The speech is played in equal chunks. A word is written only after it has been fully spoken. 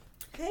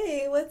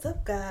What's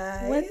up,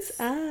 guys? What's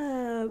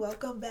up?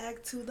 Welcome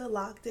back to the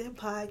Locked In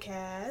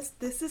Podcast.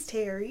 This is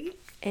Terry.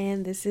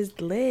 And this is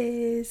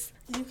Liz.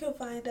 You can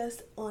find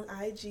us on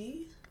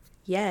IG.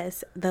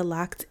 Yes, the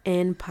Locked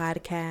In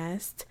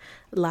Podcast.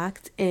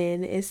 Locked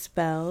In is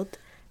spelled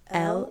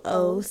LOCDIN.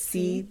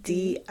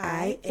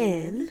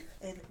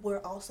 And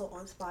we're also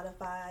on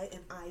Spotify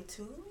and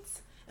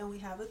iTunes. And we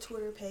have a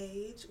Twitter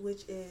page,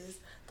 which is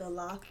the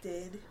Locked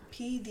In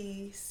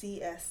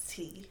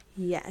PDCST.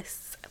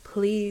 Yes,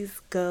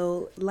 please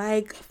go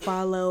like,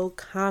 follow,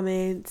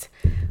 comment.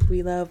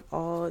 We love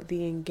all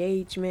the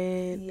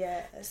engagement.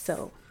 Yes.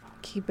 So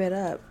keep it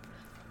up.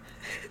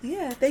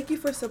 Yeah, thank you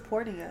for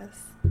supporting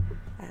us.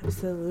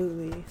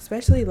 Absolutely.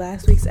 Especially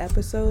last week's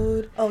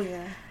episode. Oh,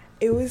 yeah.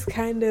 It was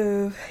kind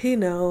of, a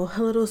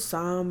little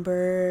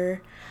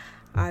somber,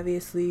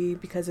 obviously,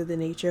 because of the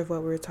nature of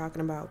what we were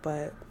talking about.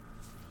 But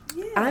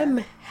yeah. I'm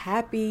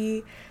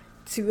happy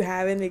to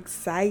have an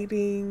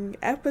exciting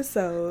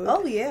episode.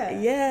 Oh,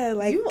 yeah. Yeah,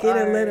 like you get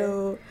are a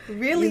little...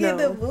 really in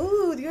the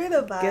mood. You're in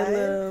the vibe. Get a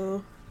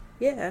little...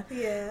 Yeah.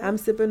 Yeah. I'm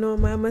sipping on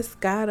my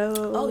Moscato.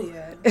 Oh,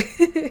 yeah.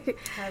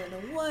 Having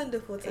a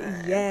wonderful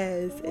time.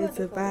 Yes, it's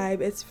a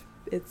vibe.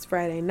 It's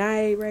Friday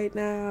night right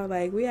now.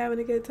 Like, we having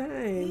a good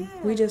time.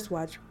 Yeah. We just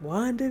watched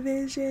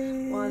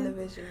WandaVision.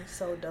 WandaVision is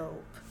so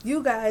dope.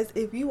 You guys,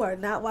 if you are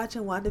not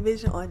watching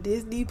WandaVision on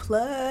Disney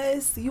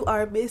Plus, you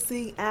are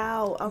missing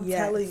out. I'm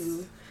telling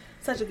you.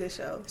 Such a good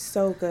show.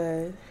 So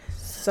good.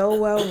 So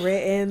well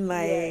written.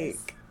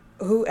 Like,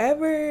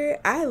 whoever...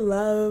 I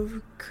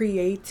love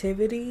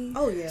creativity.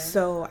 Oh, yeah.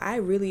 So I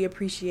really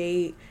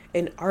appreciate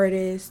an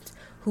artist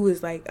who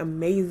is like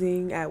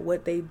amazing at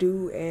what they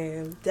do,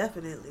 and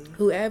definitely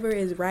whoever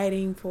is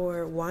writing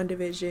for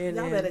WandaVision,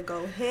 y'all better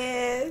go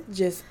ahead.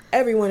 Just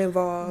everyone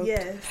involved.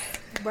 Yes,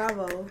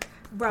 bravo.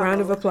 Round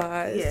of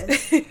applause.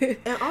 Yes.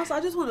 And also, I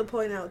just want to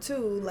point out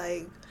too,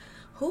 like,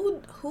 who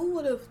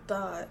would have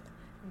thought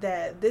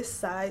that this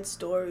side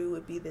story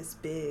would be this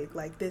big,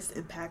 like this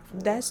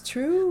impactful? That's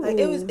true. Like,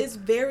 it's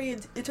very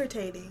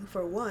entertaining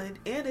for one,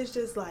 and it's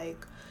just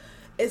like,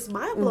 it's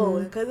mind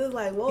blowing because it's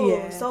like,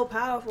 whoa, so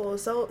powerful,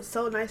 so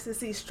nice to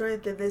see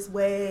strength in this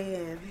way,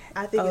 and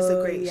I think it's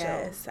a great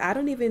show. I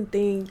don't even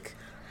think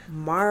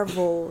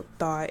Marvel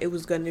thought it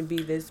was going to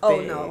be this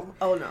big. Oh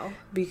no,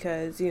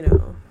 because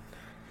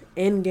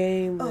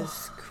Endgame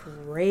was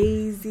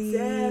crazy.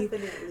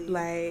 Definitely,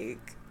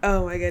 like,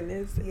 oh my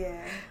goodness,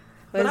 yeah.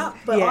 But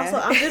also,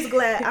 I'm just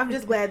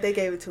glad they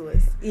gave it to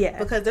us. Yeah.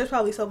 Because there's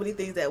probably so many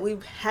things that we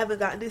haven't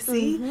gotten to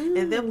see,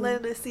 and them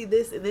letting us see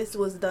this, and this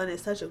was done in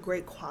such a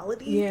great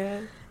quality.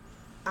 Yeah.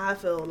 I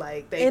feel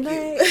like thank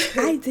you.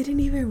 I didn't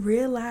even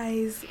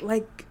realize,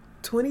 like,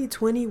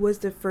 2020 was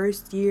the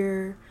first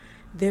year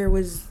there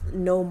was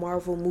no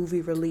Marvel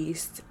movie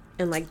released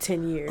in like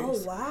 10 years.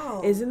 Oh,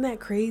 wow. Isn't that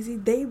crazy?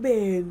 They've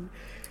been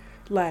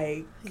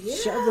like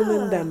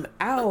shoveling them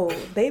out.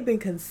 They've been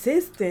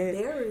consistent.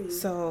 Very.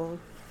 So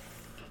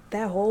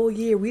that whole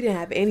year we didn't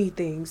have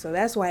anything, so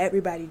that's why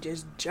everybody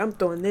just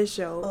jumped on this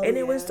show, and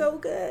it was so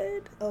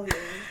good. Oh yeah.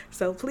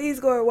 So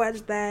please go and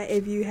watch that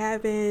if you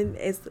haven't.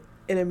 It's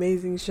an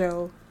amazing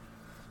show.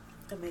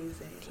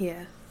 Amazing.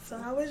 Yeah. So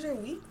how was your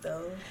week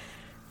though?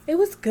 It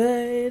was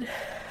good.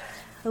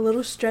 A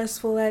little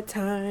stressful at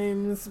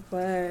times,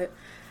 but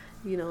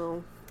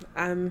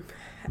I'm,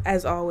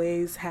 as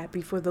always,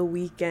 happy for the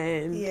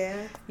weekend.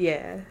 Yeah,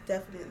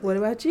 Definitely. What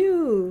about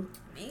you?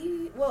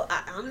 Me? Well,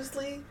 I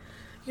honestly,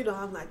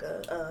 I'm like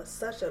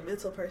such a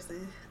mental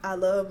person. I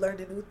love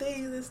learning new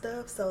things and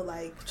stuff. So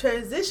like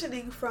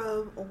transitioning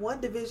from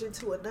one division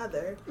to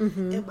another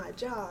in my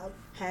job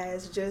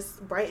has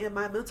just brightened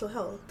my mental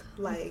health.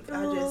 Like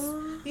I'm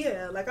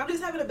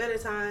just having a better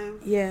time.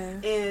 Yeah.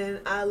 And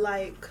I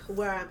like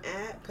where I'm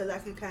at because I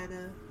can kind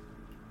of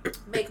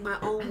make my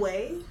own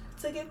way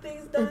to get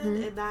things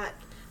done and not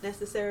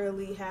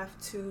necessarily have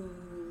to,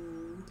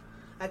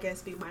 I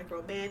guess, be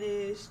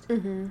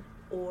micromanaged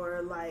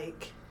or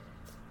like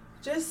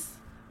just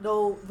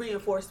no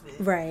reinforcement.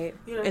 Right.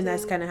 You know what and I'm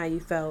that's saying? kind of how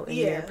you felt in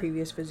your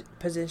previous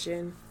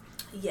position.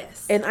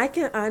 Yes. And I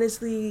can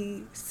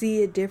honestly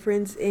see a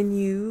difference in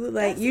you.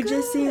 Like, you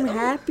just seem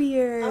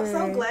happier. I'm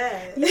so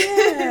glad.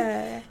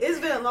 Yeah.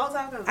 It's been a long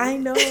time coming. I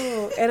know.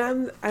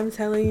 And I'm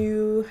telling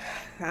you,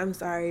 I'm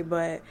sorry,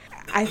 but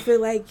I feel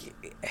like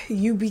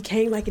you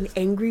became like an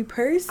angry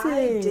person.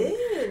 I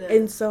did.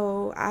 And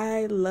so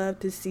I love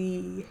to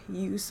see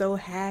you so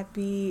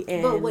happy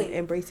and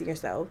embracing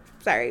yourself.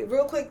 Sorry.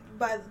 Real quick,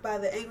 by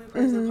the angry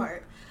person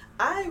part,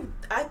 I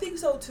think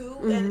so too.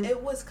 And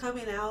it was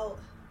coming out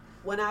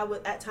when I was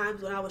at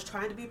times when I was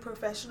trying to be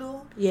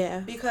professional.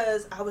 Yeah.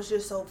 Because I was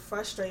just so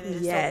frustrated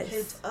and so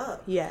pent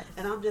up. Yeah.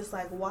 And I'm just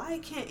like, why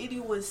can't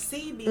anyone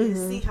see me and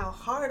see how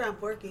hard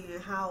I'm working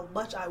and how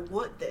much I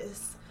want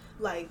this?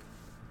 Like,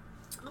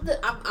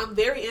 I'm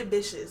very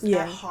ambitious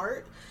at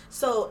heart.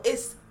 So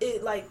it's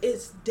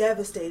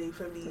devastating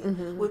for me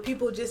when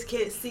people just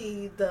can't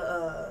see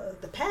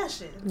the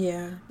passion.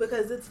 Yeah.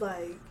 Because it's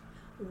like,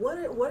 what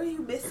are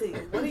you missing?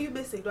 What are you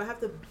missing? Do I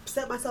have to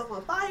set myself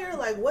on fire?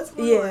 Like, what's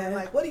going on?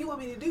 Like, what do you want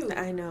me to do?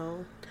 I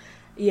know.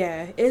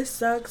 Yeah, it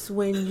sucks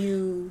when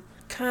you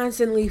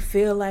constantly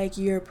feel like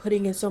you're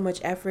putting in so much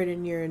effort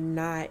and you're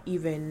not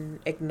even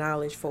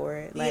acknowledged for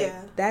it. Like,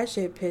 that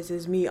shit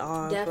pisses me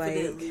off.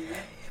 Definitely. Like,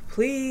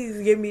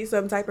 please give me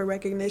some type of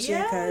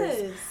recognition,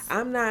 because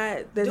I'm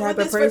not the type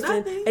of this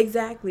person.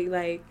 Exactly.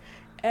 Like,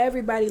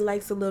 everybody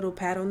likes a little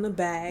pat on the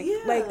back.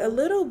 Yeah, like, a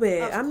little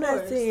bit. I'm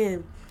not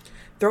saying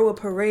throw a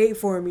parade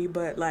for me,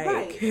 but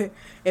like,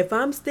 if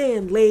I'm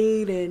staying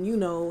late and, you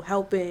know,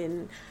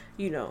 helping,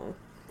 you know,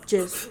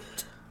 just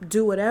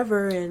do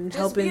whatever and just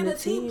helping the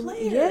team.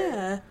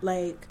 Yeah,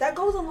 like that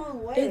goes a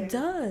long way. It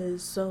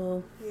does.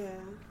 So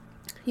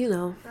you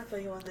know, I feel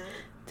you on that.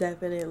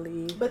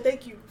 Definitely. But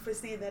thank you for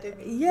seeing that in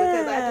me.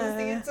 Yeah, because I do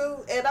see it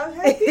too, and I'm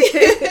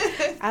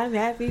happy. I'm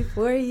happy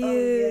for you.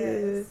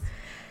 Oh, yes.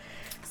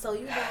 So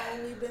you know,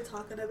 we've been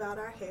talking about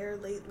our hair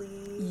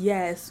lately.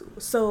 Yes.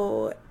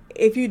 So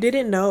if you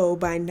didn't know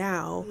by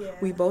now,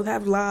 we both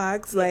have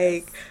locks. Yes.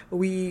 Like,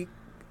 we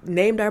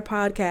named our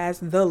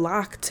podcast The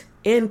Locked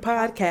In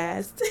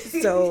Podcast.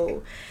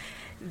 So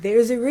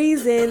there's a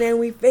reason, and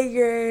we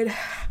figured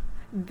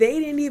they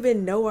didn't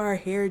even know our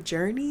hair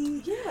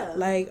journey. Yeah.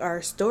 Like,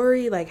 our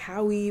story, like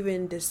how we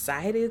even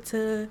decided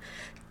to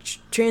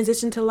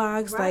transition to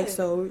locks. Right. Like,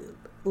 so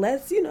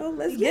let's give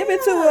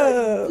it to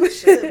them. You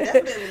should,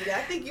 definitely.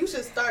 I think you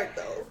should start,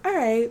 though. All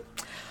right.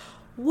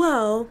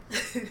 Well,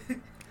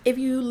 if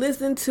you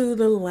listen to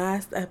the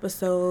last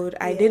episode,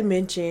 I did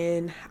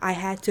mention I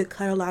had to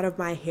cut a lot of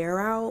my hair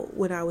out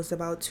when I was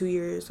about 2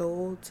 years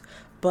old,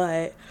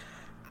 but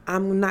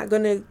I'm not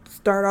going to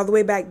start all the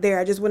way back there.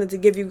 I just wanted to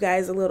give you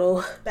guys a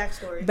little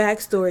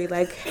backstory.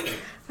 Like,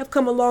 I've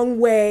come a long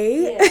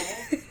way. Yeah,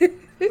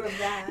 from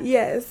that.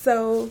 Yeah,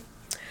 so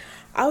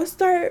I would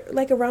start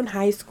like around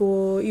high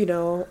school. You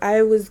know,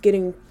 I was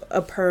getting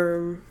a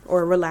perm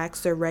or a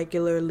relaxer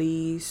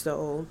regularly,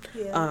 so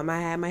I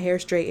had my hair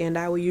straightened.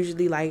 I would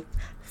usually like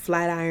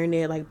flat iron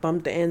it, like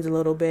bump the ends a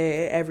little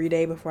bit every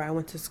day before I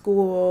went to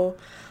school.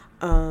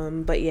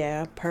 But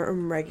yeah,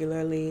 perm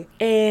regularly.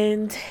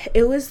 And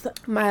it was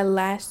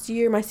my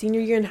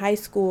senior year in high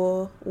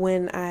school,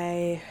 when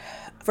I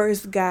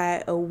first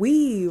got a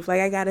weave.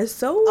 Like, I got a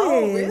sew-in.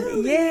 Oh,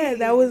 really? Yeah,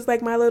 that was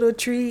like my little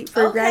treat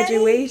for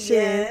graduation.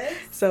 Yes.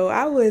 So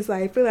I was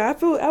like, I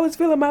was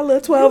feeling my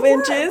little 12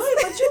 inches. Wait,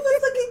 but you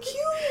was looking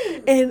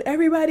cute. And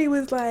everybody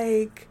was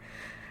like,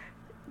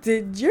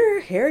 did your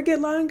hair get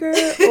longer,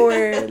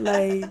 or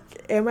like,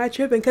 am I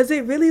tripping? Because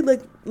it really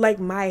looked like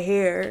my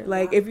hair.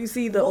 Like, if you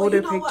see the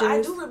older pictures. What?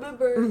 I do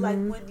remember, like,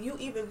 when you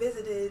even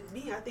visited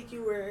me, I think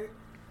you were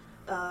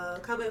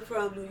coming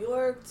from New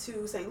York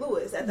to St.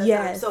 Louis at that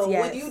time. So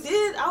when you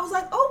did, I was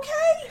like,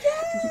 okay,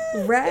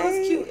 yes. Right. It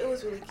was cute. It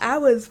was really cute. I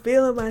was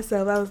feeling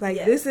myself. I was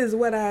like, this is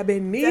what I've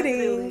been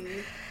needing.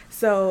 Definitely.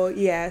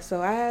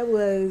 So I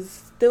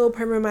was still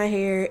perming my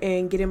hair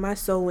and getting my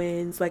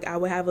sew-ins. Like, I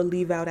would have a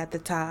leave out at the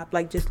top,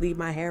 like just leave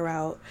my hair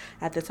out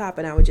at the top,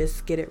 and I would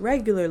just get it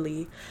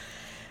regularly.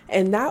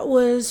 And that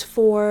was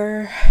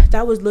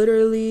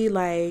literally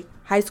like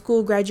high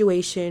school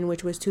graduation,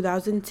 which was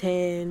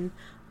 2010.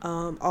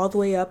 All the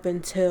way up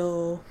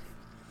until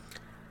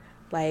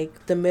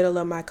like the middle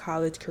of my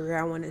college career.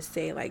 I want to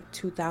say like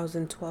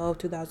 2012,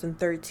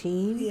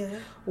 2013. Yeah.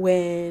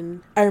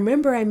 When I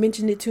remember I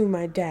mentioned it to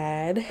my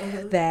dad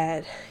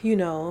that, you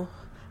know,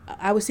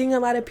 I was seeing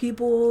a lot of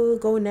people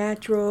go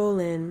natural,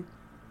 and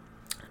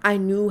I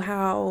knew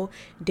how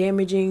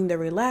damaging the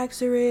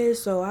relaxer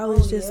is. So I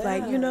was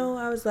like, you know,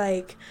 I was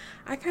like,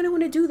 I kind of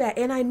want to do that.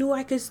 And I knew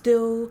I could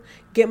still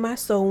get my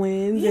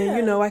sew-ins and,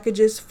 you know, I could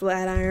just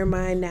flat iron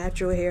my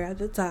natural hair at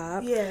the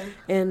top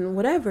and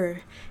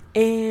whatever.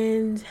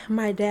 And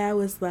my dad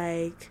was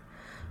like,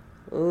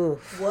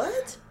 oof.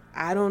 What?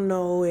 I don't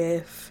know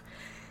if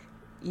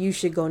you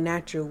should go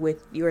natural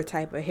with your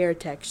type of hair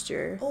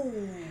texture. Oh.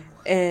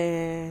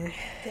 And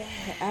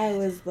Dad. I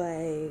was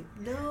like,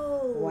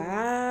 no.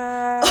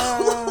 Wow.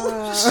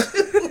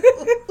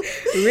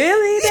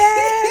 Really,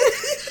 Dad?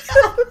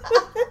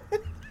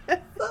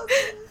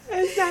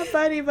 It's not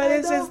funny, but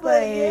it's just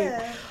like,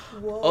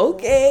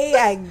 okay,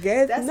 I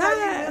guess that's not.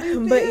 How you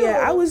really but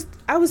yeah,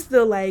 I was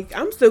still like,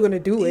 I'm still gonna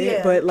do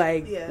it, but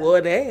like,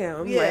 well,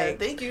 damn, like,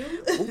 thank you.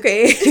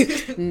 Okay,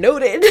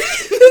 noted.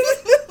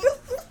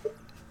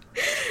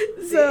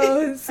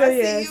 So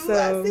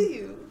I see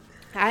you.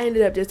 I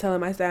ended up just telling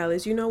my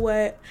stylist, you know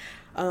what?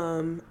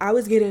 I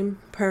was getting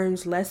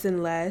perms less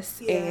and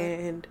less,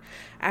 and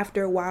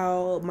after a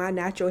while, my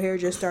natural hair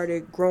just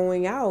started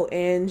growing out,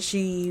 and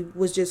she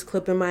was just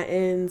clipping my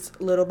ends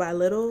little by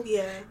little.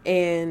 Yeah.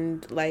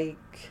 And like,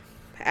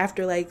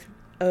 after like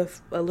a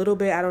little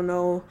bit, I don't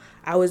know,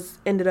 I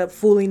ended up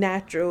fully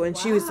natural, and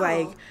she was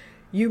like,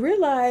 you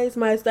realize,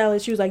 my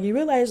stylist, she was like, you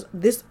realize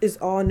this is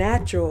all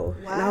natural.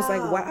 Wow. And I was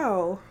like,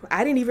 wow,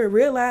 I didn't even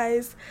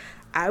realize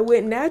I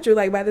went natural,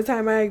 like, by the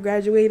time I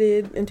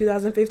graduated in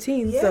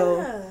 2015.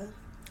 So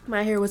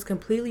my hair was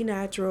completely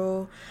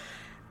natural.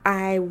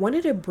 I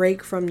wanted a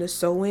break from the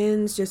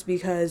sew-ins just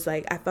because,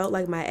 like, I felt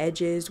like my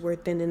edges were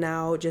thinning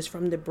out just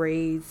from the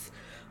braids.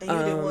 And you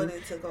didn't want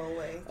it to go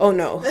away. Oh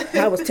no,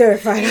 I was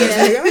terrified. I was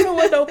like, I don't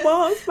want no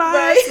bald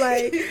spots.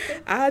 Right.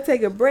 Like, I'll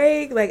take a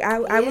break. Like,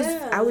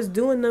 I was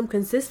doing them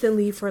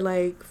consistently for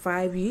like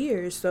 5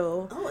 years.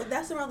 So. Oh, and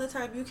that's around the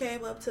time you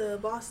came up to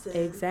Boston.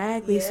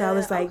 Exactly. Yeah, so I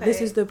was like,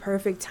 this is the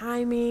perfect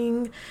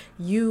timing.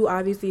 You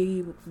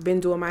obviously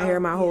been doing my hair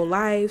my whole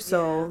life,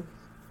 so.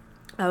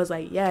 I was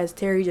like, yes,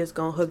 Terry just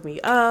gonna hook me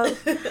up.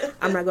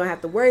 I'm not gonna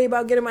have to worry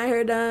about getting my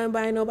hair done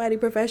by nobody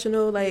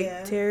professional.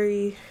 Like,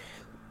 Terry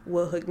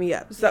will hook me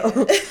up.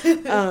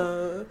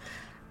 So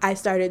I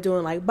started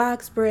doing like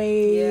box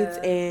braids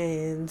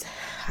and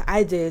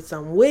I did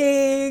some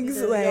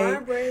wigs. Like,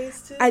 yarn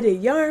braids too? I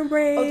did yarn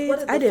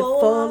braids. I did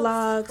full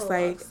locks.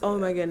 Locks, oh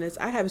my goodness.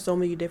 I have so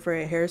many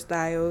different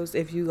hairstyles.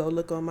 If you go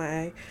look on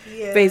my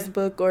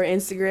Facebook or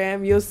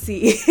Instagram, you'll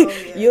see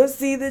you'll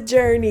see the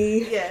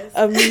journey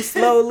of me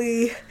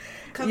slowly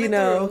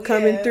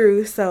coming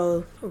through.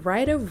 So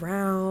right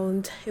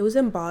around, it was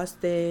in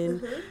Boston.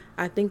 Mm-hmm.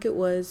 I think it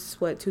was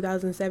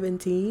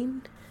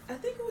 2017. I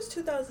think it was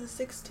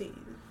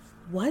 2016.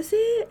 Was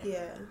it?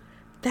 Yeah.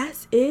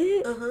 That's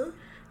it?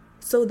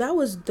 So that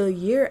was the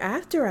year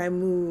after I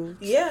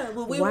moved. Yeah,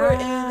 when we were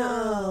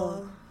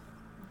in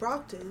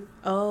Brockton.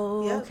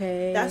 Oh, yep.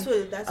 Okay. That's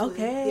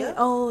okay. Yep.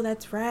 Oh,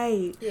 that's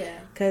right. Yeah.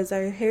 Because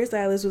our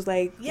hairstylist was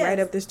like right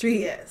up the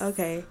street. Yes.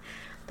 Okay.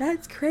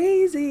 That's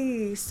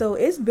crazy. So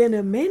it's been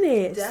a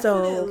minute.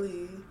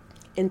 Definitely. So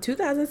in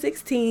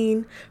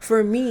 2016,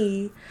 for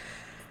me,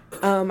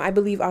 I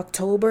believe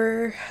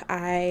October,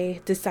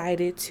 I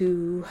decided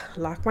to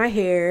lock my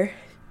hair.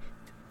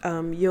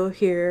 You'll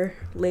hear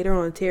later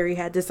on Terry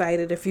had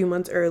decided a few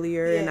months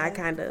earlier, and I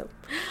kind of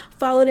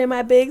followed in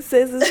my big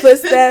sister's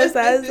footsteps.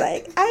 I was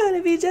like, I want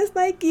to be just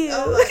like you.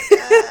 Oh my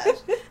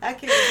gosh, I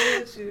can't do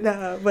with you.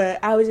 No, but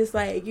I was just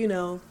like,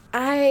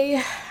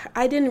 I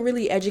didn't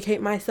really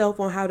educate myself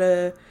on how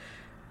to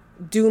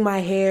do my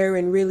hair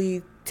and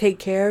really take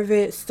care of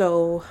it.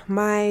 So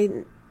my,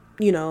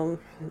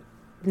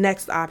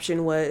 next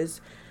option was,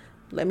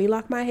 let me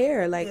lock my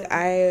hair. Like,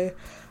 I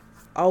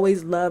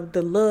always loved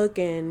the look,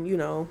 and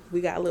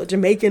we got a little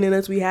Jamaican in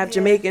us. We have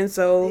Jamaican,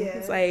 so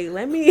it's like,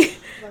 let me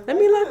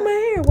lock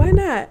my hair. Why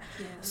not?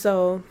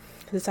 So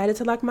decided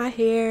to lock my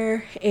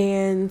hair,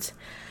 and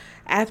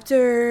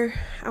after,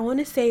 I want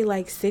to say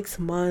like 6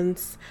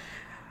 months,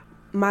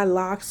 my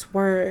locks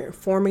weren't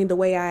forming the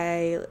way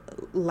I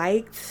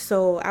liked.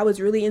 So I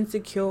was really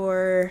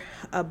insecure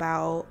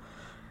about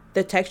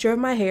the texture of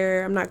my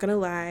hair, I'm not gonna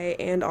lie,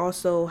 and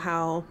also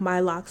how my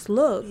locks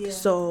look.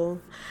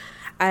 So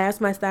I asked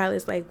my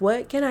stylist, like,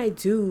 what can I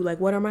do? Like,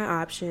 what are my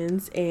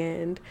options?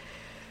 And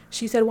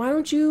she said, why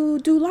don't you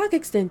do lock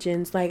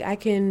extensions? Like, I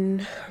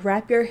can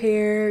wrap your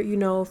hair,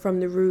 from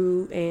the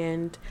root,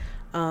 and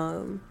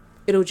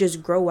it'll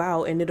just grow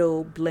out and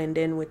it'll blend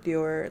in with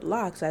your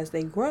locks as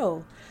they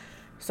grow.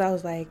 So I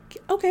was like,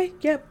 okay,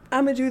 yep,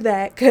 I'm gonna do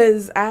that,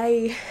 because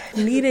I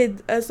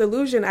needed a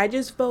solution. I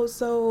just felt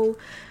so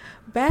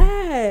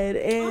bad,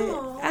 and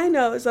I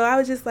know, so I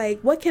was just like,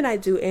 what can I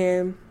do?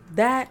 And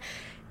that,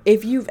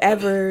 if you've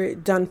ever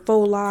done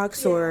faux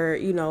locks or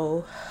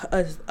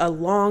a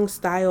long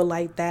style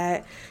like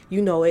that,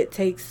 it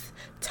takes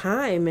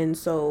time, and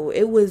so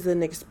it was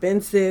an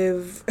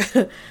expensive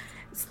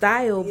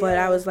style, but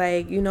I was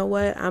like, you know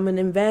what, I'm gonna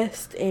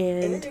invest,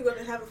 and then you're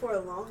gonna have it for a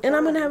long time. And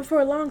I'm gonna have it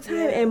for a long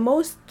time, and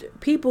most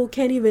people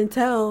can't even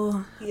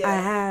tell I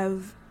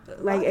have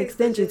like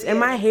extensions, and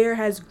my hair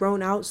has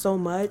grown out so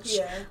much.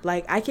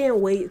 Like, I can't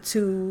wait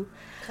to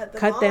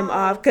cut them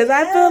off, because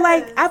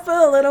I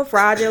feel a little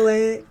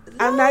fraudulent.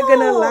 No. I'm not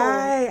gonna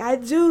lie, I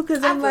do,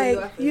 because I'm like,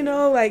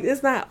 like,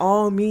 it's not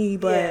all me,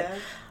 but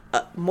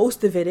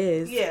most of it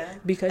is.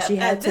 Because she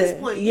had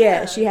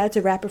to she had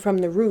to wrap it from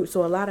the root,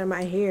 so a lot of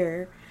my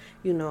hair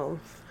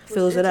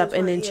fills it up,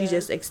 and then she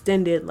just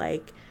extended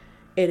like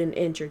it an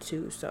inch or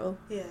two. So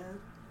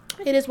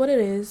it is what it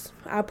is.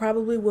 I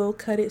probably will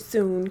cut it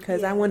soon,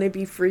 because I want to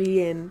be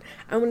free, and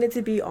I want it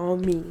to be all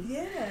me.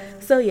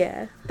 So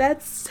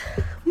that's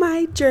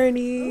my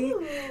journey.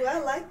 Ooh, I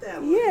like that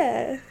one.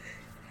 Yeah.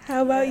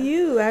 How about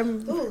you?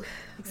 I'm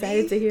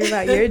excited to hear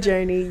about your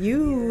journey.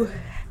 You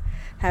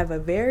have a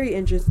very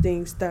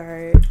interesting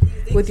start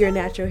with your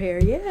natural hair.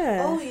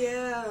 Oh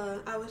yeah,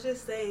 I was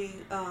just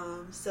saying,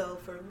 so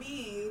for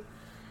me,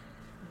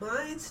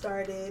 mine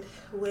started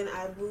when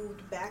I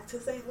moved back to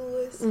St.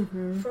 Louis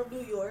from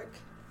New York,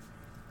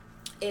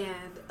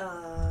 and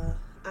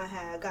I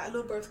had gotten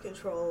on birth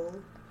control,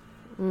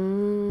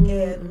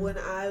 and when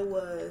I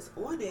was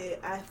on it,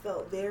 I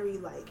felt very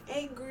like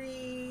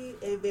angry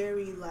and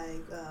very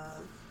like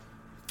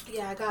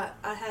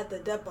I had the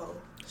depot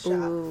shot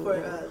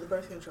for the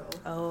birth control.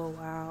 Oh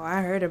wow,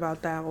 I heard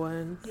about that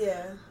one.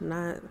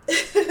 Not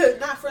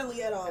not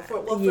friendly at all.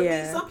 For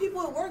me, some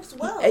people it works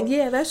well.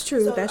 Yeah, that's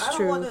true. So that's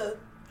true. I don't want to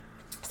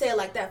say it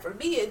like that. For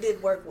me, it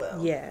did work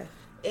well.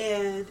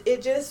 And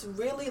it just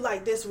really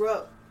like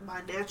disrupt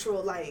my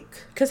natural,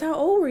 like... Because how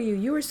old were you?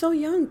 You were so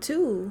young,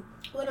 too.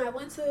 When I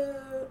went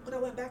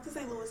back to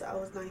St. Louis, I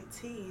was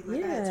 19.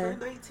 Like, I had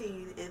turned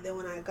 19, and then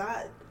when I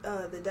got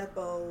the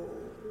depot,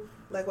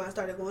 like, when I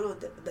started going on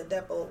the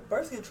depot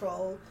birth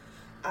control,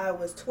 I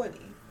was 20.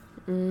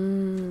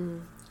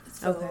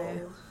 So,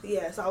 okay.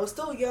 Yeah, so I was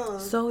still young.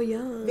 So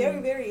young.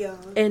 Very, very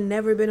young. And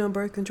never been on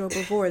birth control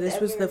before. This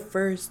was the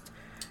first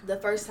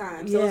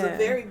time. So it was a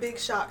very big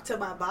shock to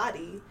my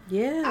body.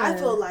 Yeah. I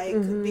feel like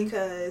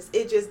because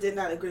it just did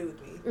not agree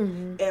with me.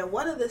 And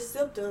one of the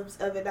symptoms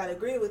of it not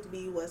agreeing with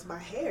me was my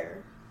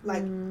hair.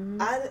 Like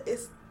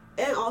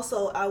and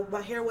also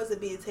my hair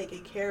wasn't being taken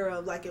care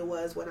of like it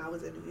was when I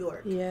was in New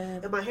York. Yeah.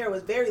 And my hair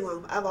was very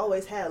long. I've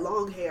always had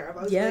long hair. I've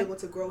always been able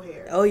to grow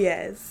hair. Oh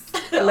yes.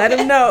 Let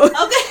him know.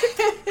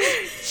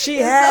 Okay. She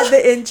had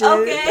the inches.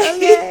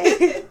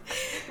 Okay.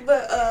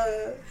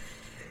 But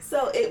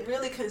so it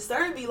really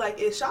concerned me,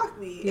 like it shocked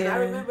me. Yeah. And I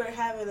remember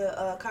having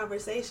a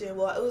conversation.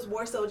 Well, it was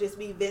more so just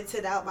me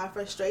venting out my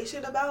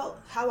frustration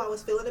about how I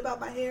was feeling about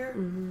my hair.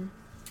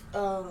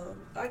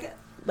 I guess.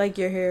 Like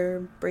your hair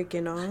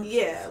breaking off?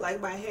 Yeah,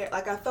 like my hair.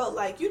 Like I felt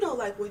like, you know,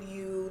 like when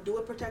you do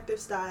a protective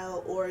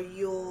style or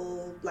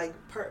you'll like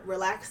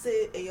relax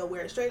it and you'll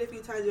wear it straight a few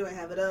times, you might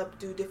have it up,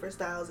 do different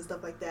styles and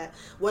stuff like that.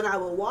 When I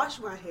would wash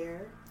my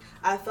hair,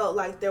 I felt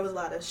like there was a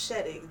lot of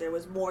shedding. There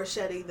was more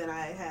shedding than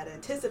I had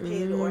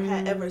anticipated or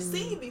had ever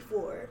seen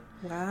before.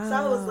 Wow. So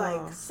I was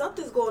like,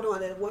 something's going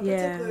on. And one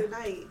particular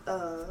night,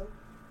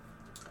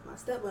 my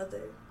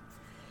stepmother,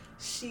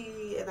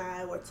 she and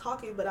I were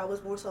talking, but I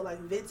was more so like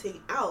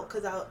venting out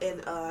because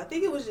I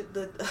think it was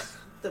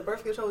the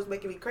birth control was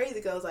making me crazy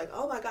because I was like,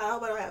 oh my God, I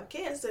hope I don't have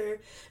cancer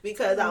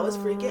because I was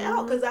freaking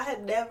out because I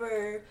had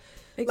never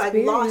like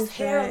lost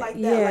hair like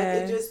that. Yeah.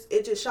 Like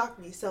it just shocked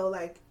me. So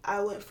like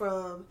I went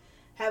from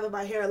having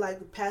my hair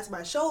like past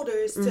my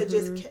shoulders to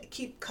just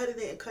keep cutting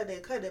it and cutting it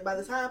and cutting it. By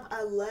the time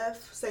I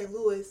left St.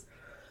 Louis,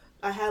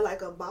 I had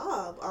like a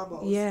bob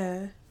almost.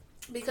 Yeah.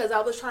 Because I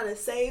was trying to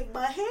save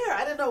my hair.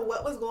 I didn't know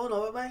what was going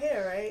on with my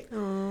hair, right?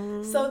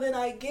 So then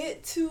I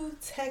get to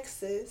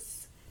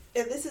Texas,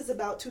 and this is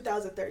about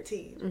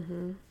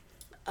 2013,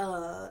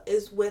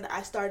 is when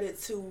I started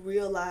to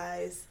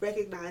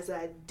recognize that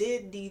I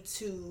did need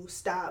to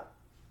stop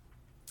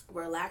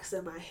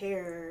relaxing my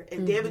hair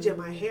and damaging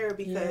my hair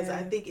because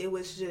I think it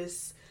was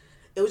just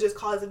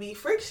causing me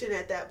friction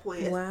at that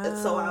point. Wow.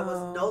 So I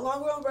was no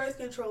longer on birth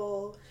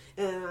control,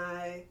 and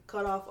I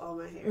cut off all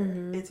my hair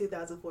in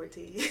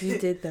 2014. You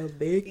did the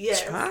big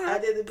chop? I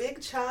did the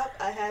big chop.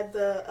 I had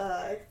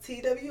the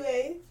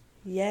TWA.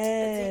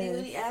 Yes. The teeny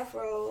weeny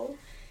afro.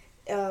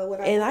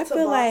 And I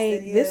feel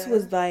like this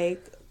was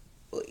like,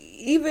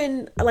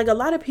 even like a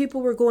lot of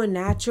people were going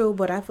natural,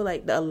 but I feel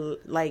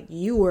like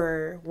you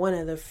were one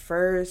of the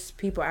first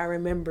people I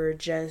remember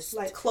just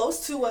like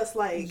close to us,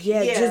 like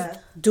just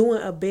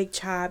doing a big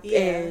chop.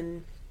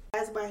 And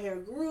as my hair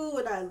grew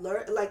and I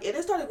learned, like, and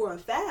it started growing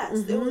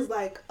fast. It was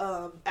like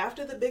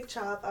after the big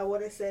chop, I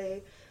want to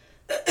say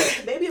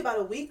maybe about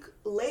a week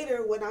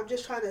later, when I'm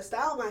just trying to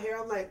style my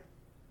hair, I'm like,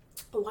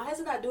 why is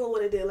it not doing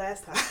what it did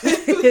last time?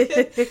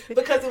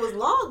 Because it was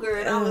longer,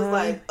 and I was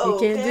like,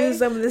 oh, you can't do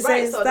some of the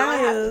same so styles. Now I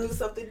have to do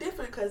something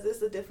different because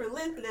it's a different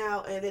length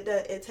now, and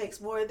it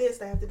takes more of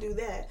this. I have to do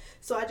that.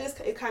 So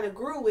it kind of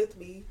grew with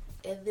me,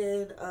 and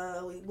then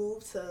we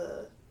moved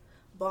to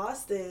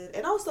Boston,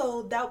 and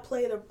also that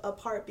played a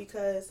part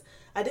because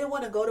I didn't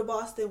want to go to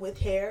Boston with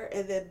hair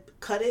and then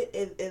cut it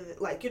and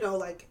like, you know,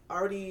 like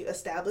already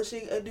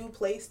establishing a new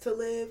place to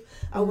live.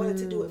 I wanted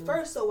to do it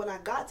first, so when I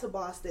got to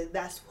Boston,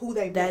 that's who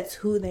they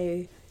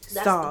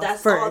saw.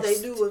 That's first. All they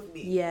knew of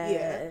me. Yes.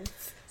 Yeah.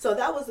 So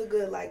that was a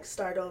good like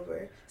start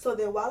over. So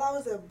then while I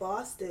was in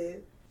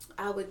Boston,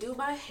 I would do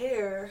my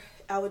hair.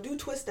 I would do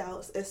twist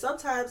outs, and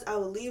sometimes I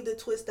would leave the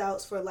twist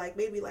outs for like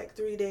maybe like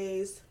 3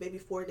 days, maybe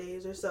 4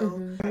 days or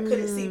so. I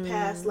couldn't see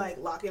past like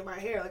locking my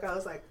hair. Like I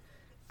was like,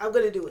 I'm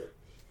gonna do it.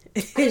 I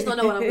just don't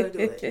know when I'm gonna do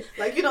it.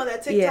 Like, you know,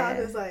 that TikTok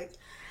is like,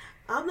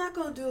 I'm not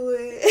gonna do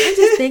it. I'm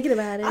just thinking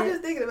about it. I'm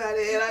just thinking about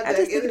it, and I'm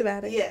just thinking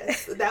about it.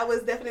 Yes, that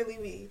was definitely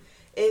me.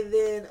 And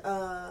then,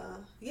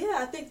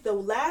 I think the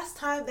last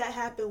time that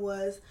happened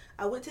was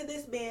I went to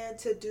this man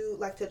to do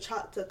like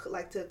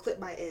to clip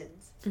my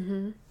ends.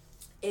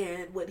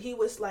 And when he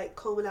was like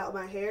combing out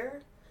my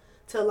hair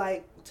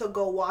to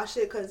go wash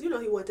it, because, you know,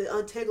 he wanted to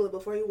untangle it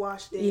before he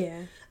washed it.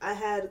 Yeah. I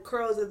had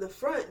curls in the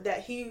front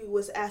that he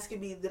was asking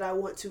me that I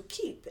want to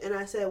keep. And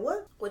I said,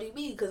 what? What do you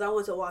mean? Because I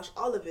want to wash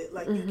all of it.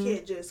 Like, you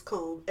can't just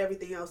comb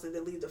everything else and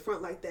then leave the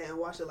front like that and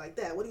wash it like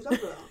that. What are you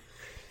talking about?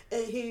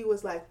 And he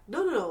was like,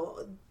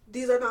 no.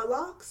 These are not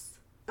locks?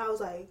 I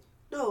was like,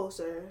 no,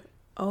 sir.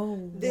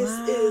 Oh, this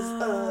is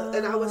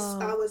and I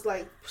was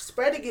like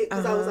spreading it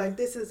because I was like,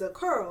 this is a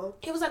curl.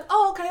 He was like,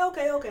 oh,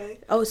 okay.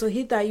 Oh, so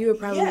he thought you were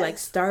probably like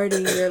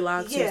starting your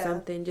locks or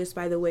something just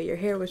by the way your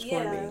hair was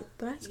forming.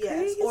 That's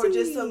crazy. Or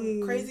just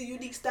some crazy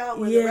unique style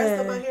where the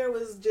rest of my hair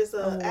was just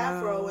a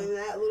afro and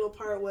that little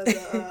part was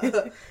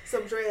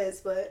some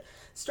dreads, but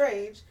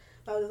strange.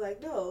 I was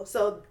like, no.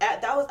 So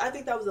I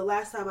think that was the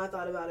last time I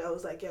thought about it. I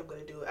was like, yeah, I'm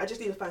gonna do it. I just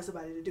need to find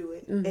somebody to do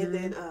it. And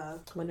then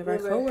one of our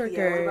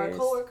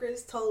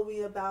coworkers told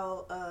me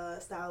about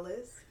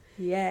stylist.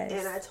 Yes.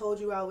 And I told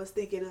you I was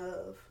thinking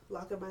of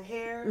locking my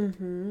hair.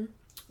 Mm-hmm.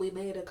 We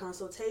made a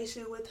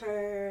consultation with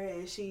her,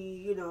 and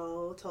she,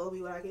 told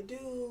me what I could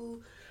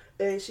do,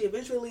 and she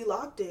eventually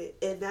locked it.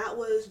 And that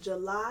was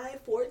July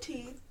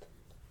 14th.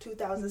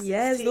 2016.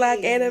 Yes,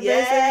 Black anniversary.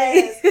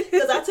 Yes,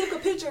 because I took a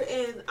picture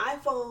and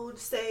iPhone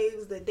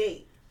saves the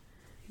date.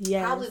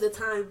 Yes. Probably the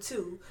time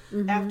too,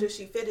 after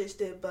she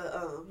finished it. But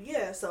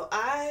yeah. So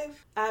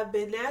I've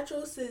been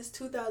natural since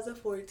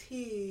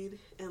 2014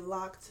 and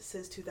locked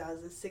since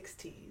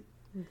 2016.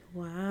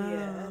 Wow.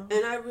 Yeah.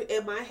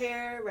 And my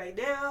hair right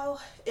now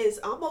is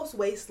almost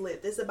waist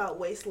length. It's about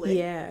waist length.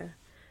 Yeah.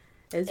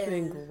 It's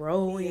been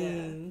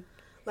growing. Yeah.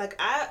 Like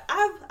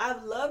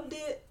I've loved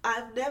it.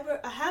 I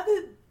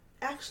haven't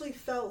actually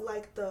felt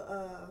like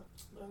I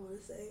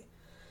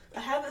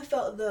haven't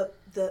felt the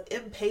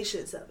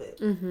impatience of it.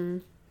 Mm-hmm.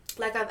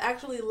 Like I've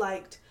actually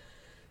liked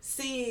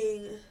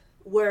seeing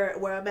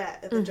where I'm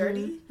at the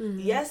journey. Mm-hmm.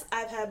 Yes,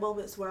 I've had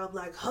moments where I'm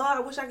like, I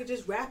wish I could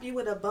just wrap you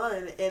in a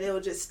bun and it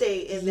would just stay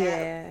in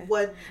that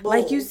one mold.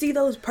 Like you see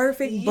those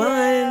perfect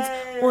buns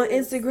on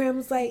Instagram.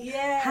 It's like,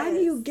 how do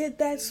you get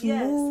that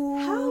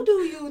smooth? How do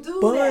you do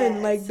bun? that?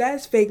 Like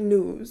that's fake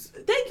news.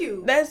 Thank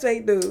you. That's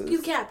fake news.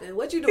 You capping?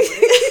 What you doing?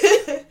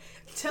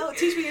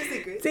 Teach me your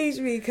secret. Teach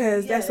me,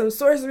 because that's some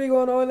sorcery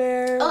going on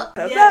there. I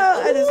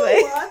just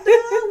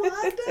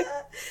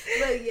Wanda.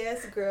 But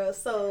yes, girl.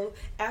 So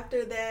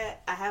after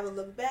that, I haven't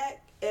looked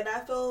back, and I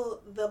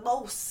feel the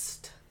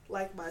most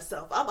like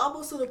myself. I'm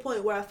almost to the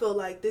point where I feel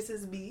like this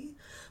is me,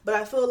 but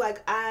I feel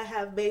like I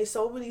have made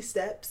so many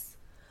steps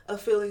of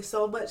feeling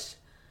so much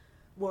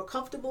more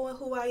comfortable in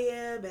who I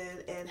am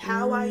and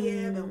how I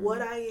am and what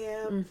I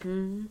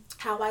am,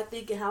 how I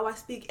think and how I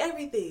speak,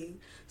 everything.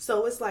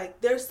 So it's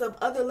like there's some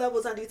other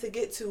levels I need to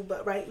get to,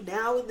 but right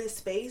now in this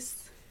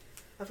space,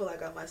 I feel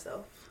like I'm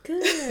myself.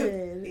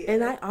 Good.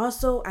 And I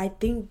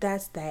think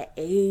that's that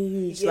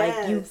age.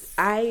 Yes.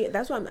 Like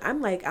that's why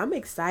I'm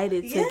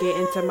excited to get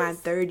into my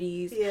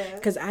 30s. Yeah.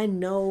 Because I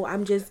know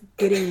I'm just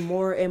getting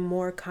more and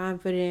more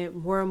confident,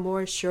 more and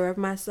more sure of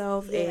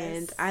myself,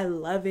 and I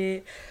love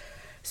it.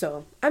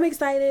 So I'm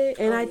excited,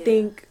 and I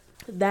think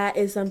that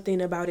is something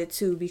about it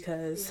too,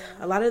 because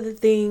a lot of the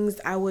things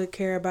I would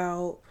care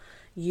about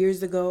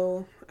years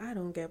ago, I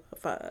don't give a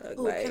fuck.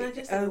 Ooh, can I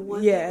just say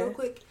one thing real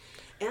quick?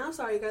 And I'm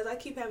sorry, guys, I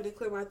keep having to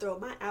clear my throat.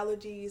 My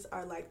allergies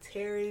are like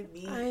tearing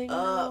me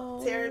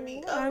up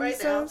I'm right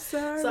so now.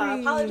 Sorry. So I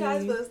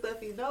apologize for the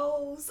stuffy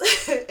nose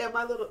and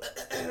my little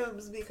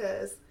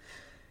because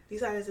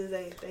these sinuses,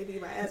 they be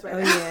my ass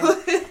right now.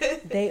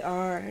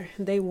 Yeah.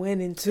 They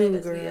winning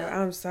too, girl.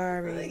 I'm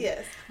sorry.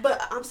 Yes.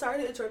 But I'm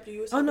sorry to interrupt you.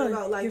 You were talking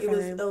about like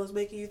it was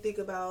making you think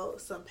about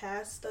some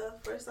past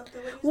stuff or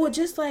something. Well,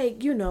 just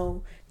like,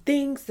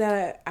 things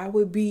that I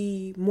would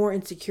be more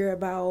insecure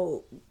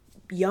about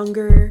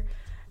younger.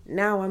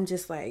 Now I'm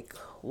just like,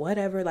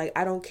 whatever, like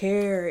I don't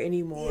care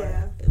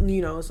anymore.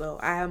 So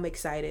I am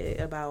excited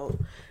about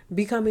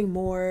becoming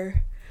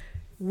more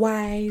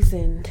wise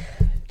and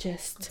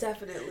just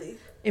definitely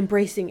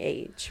embracing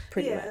age,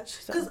 pretty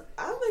much. Because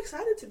I'm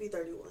excited to be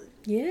 31.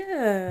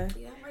 Yeah,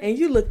 and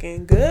you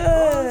looking good.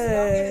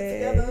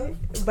 Oh,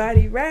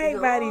 body right,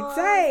 body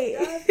tight.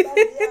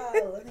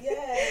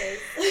 Yes.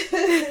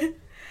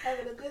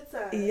 Having a good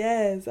time.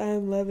 Yes,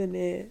 I'm loving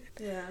it.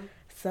 Yeah.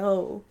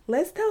 So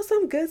let's tell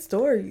some good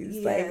stories.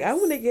 Yes. Like I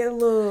want to get a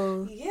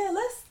little juicy.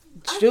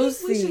 I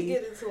think we should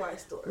get into our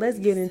stories. Let's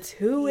get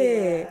into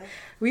it.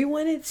 We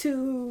wanted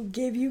to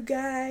give you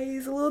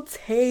guys a little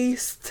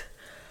taste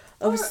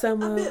of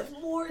a bit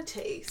more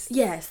taste.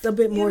 Yes, a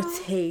bit more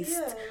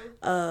taste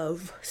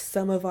of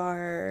some of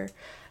our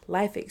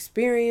life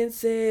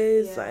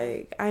experiences. Yeah.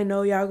 Like I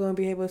know y'all gonna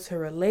be able to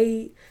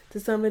relate to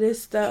some of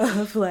this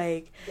stuff.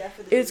 Like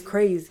definitely. It's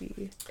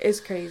crazy.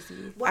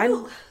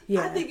 Well,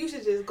 I think you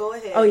should just go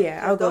ahead. Oh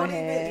yeah, I'll go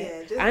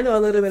ahead. I know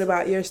a little bit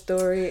about your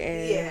story,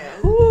 and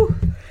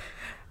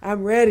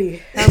I'm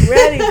ready for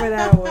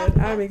that one.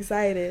 I'm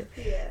excited.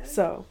 Yeah.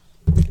 So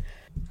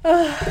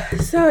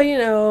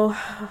a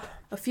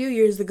few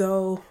years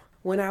ago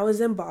when I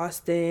was in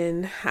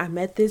Boston, I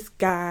met this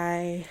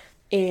guy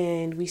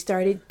and we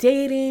started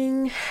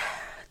dating.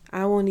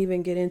 I won't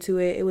even get into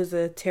it. It was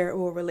a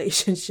terrible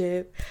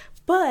relationship.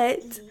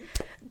 But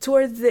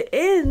towards the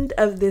end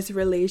of this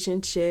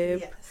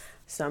relationship,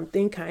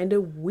 something kind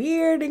of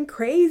weird and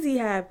crazy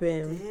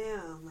happened.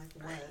 Damn, like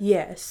what?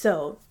 Yeah,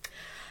 so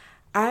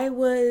I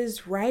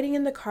was riding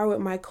in the car with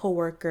my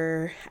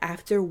coworker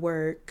after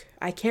work.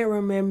 I can't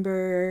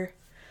remember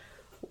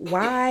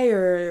why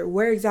or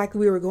where exactly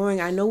we were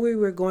going. I know we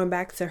were going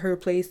back to her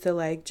place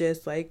to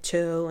just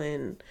chill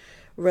and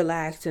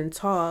relax and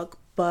talk,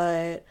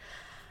 but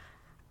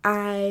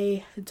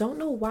I don't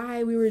know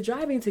why we were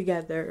driving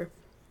together.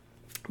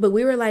 But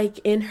we were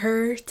in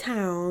her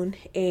town,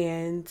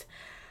 and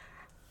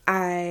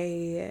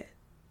I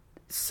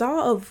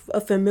saw a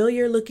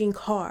familiar looking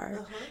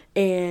car,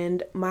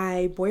 and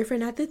my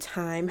boyfriend at the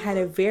time had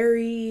a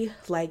very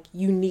like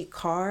unique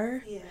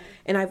car,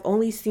 and I've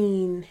only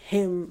seen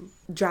him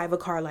drive a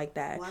car like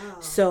that.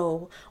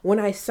 So when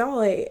I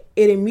saw it,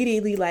 it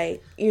immediately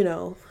like, you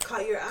know,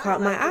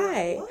 caught my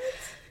eye. What?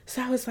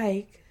 So I was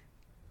like,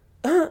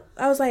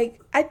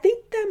 I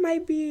think that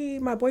might be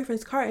my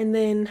boyfriend's car. And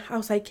then I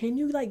was like, can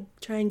you like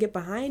try and get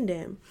behind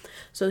him?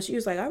 So she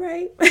was like, all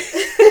right.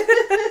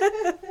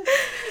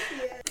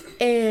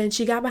 And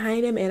she got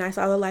behind him, and I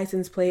saw the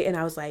license plate, and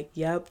I was like,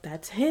 yep,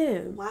 that's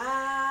him.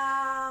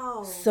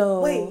 Wow.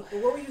 So wait,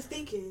 what were you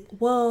thinking?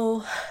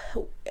 Well,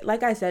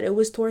 like I said, it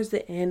was towards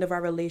the end of our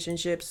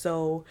relationship,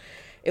 so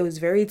it was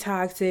very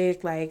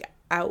toxic. Like,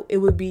 it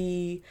would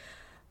be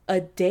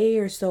a day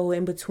or so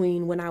in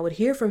between when I would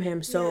hear from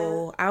him.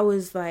 So I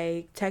was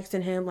like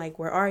texting him, like,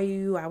 where are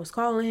you? I was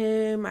calling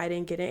him. I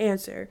didn't get an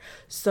answer.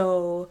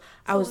 So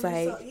I was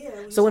like,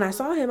 so when I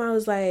saw him, I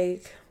was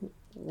like,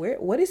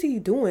 what is he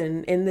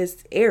doing in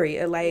this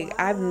area? Like,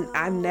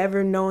 I've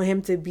never known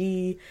him to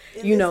be,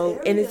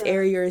 in this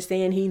area or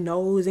saying he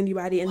knows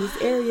anybody in this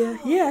area.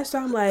 Yeah. So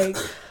I'm like,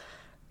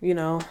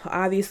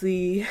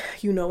 obviously,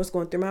 what's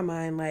going through my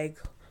mind. Like,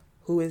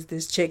 who is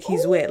this chick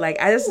he's with? Like,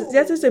 that's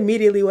just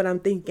immediately what I'm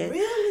thinking.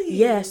 Really?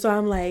 Yeah. So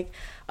I'm like,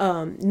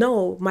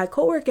 no, my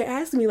coworker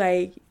asked me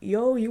like,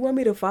 yo, you want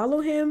me to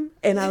follow him?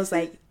 And I was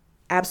like,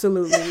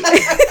 absolutely.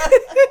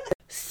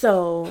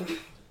 So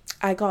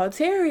I called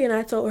Terry and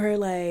I told her,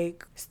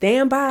 like,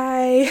 stand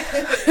by.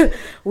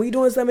 We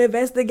doing some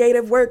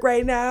investigative work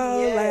right now.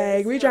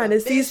 Like, we trying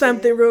to see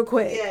something real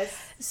quick. Yes.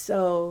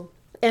 So,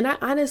 and I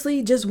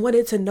honestly just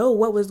wanted to know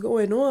what was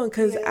going on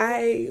because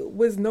I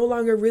was no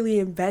longer really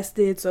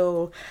invested.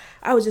 So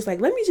I was just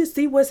like, let me just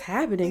see what's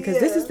happening because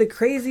this is the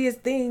craziest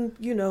thing,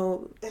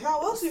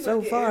 How else you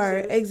so far.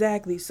 Answers?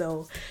 Exactly.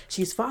 So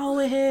she's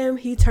following him.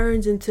 He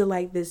turns into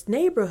like this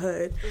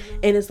neighborhood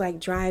and it's like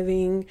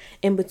driving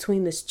in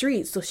between the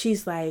streets. So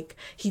she's like,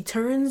 he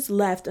turns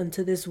left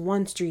onto this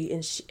one street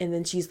and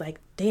then she's like,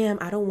 damn,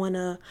 I don't want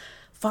to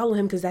follow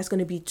him because that's going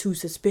to be too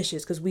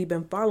suspicious because we've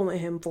been following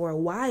him for a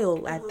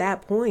while at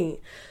that point.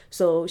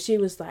 So she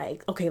was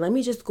like, okay, let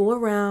me just go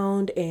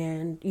around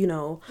and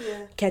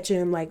catch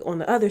him like on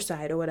the other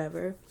side or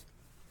whatever.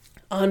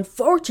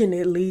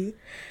 Unfortunately,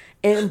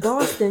 in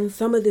Boston,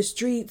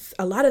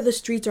 a lot of the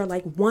streets are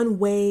like one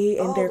way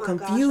and they're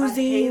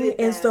confusing.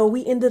 And so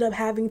we ended up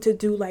having to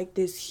do like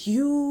this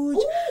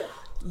huge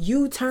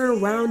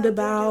U-turn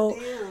roundabout.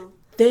 Damn.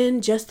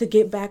 Then just to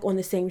get back on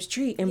the same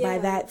street. And by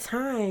that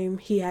time,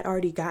 he had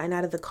already gotten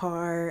out of the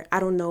car. I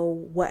don't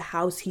know what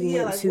house he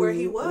went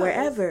to,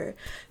 wherever.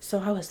 So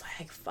I was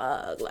like,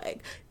 fuck,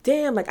 like,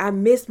 damn, like, I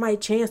missed my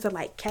chance to,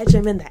 like, catch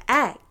him in the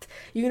act.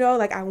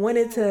 Like, I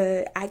wanted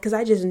to, because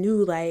I just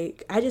knew,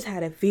 like, I just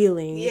had a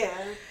feeling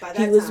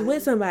he was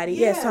with somebody.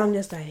 Yeah, so I'm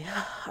just like,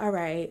 all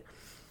right,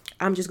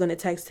 I'm just going to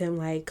text him,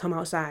 like, come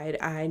outside.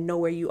 I know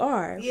where you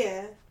are.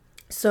 Yeah.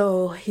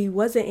 So he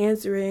wasn't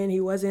answering.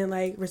 He wasn't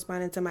like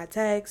responding to my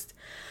text.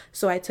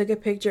 So I took a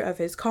picture of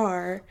his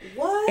car.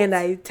 What? And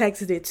I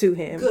texted it to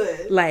him.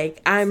 Good.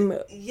 Like, I'm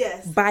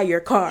by your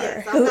car.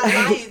 Yes, I'm not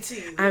lying to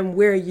you. I'm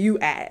where you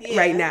at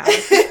right now.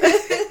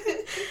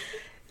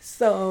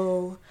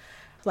 So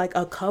like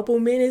a couple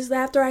minutes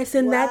after I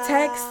send that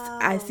text,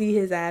 I see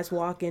his ass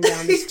walking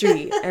down the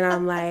street. And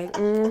I'm like,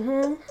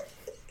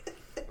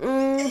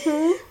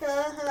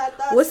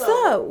 What's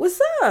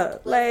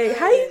up? Like,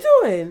 how you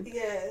doing?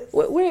 Yes.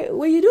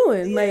 Where you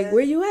doing? Like,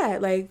 where you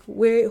at? Like,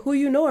 who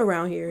you know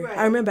around here? Right.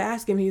 I remember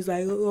asking him. He's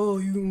like, oh,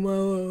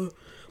 you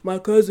my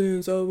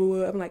cousins.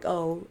 So I'm like,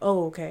 oh,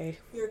 okay.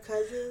 Your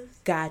cousins?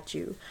 Got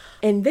you.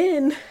 And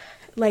then,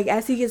 like,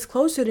 as he gets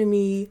closer to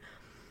me,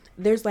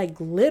 there's like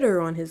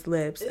glitter on his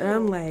lips, and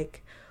I'm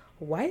like,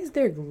 why is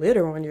there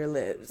glitter on your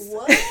lips?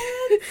 What?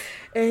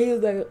 And he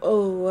was like,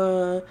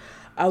 oh,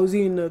 I was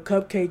eating a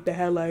cupcake that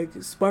had like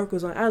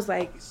sparkles on it. I was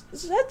like,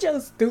 shut your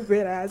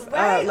stupid ass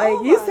up.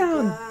 Like, you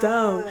sound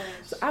dumb.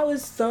 So I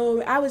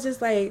was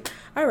just like,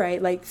 all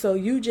right, like, so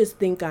you just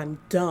think I'm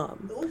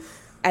dumb. Oof.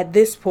 At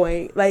this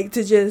point, like,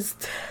 to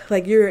just,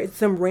 like, you're at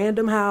some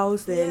random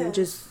house and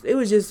it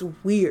was just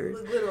weird.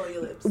 With glitter on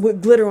your lips.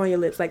 With glitter on your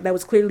lips. Like, that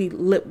was clearly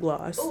lip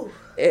gloss.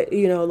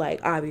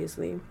 Like,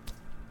 obviously.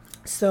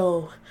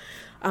 So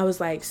I was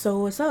like,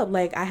 so what's up?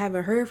 Like, I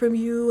haven't heard from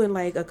you in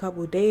like a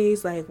couple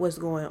days. Like, what's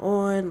going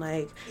on?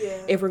 Like,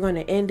 if we're going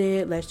to end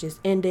it, let's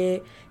just end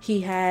it. He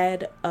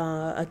had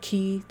a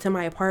key to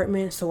my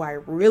apartment, so I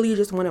really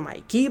just wanted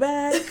my key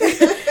back.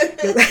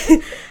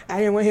 I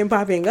didn't want him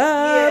popping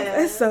up.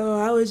 Yeah. So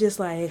I was just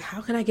like,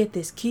 how can I get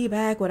this key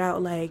back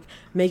without like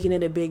making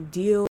it a big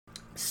deal?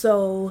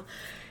 So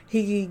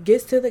he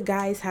gets to the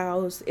guy's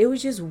house. It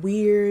was just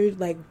weird,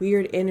 like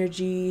weird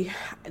energy.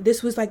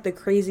 This was like the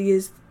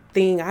craziest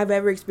thing I've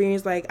ever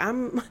experienced. Like,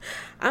 I'm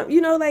how old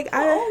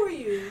were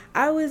you?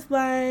 I was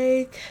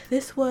like,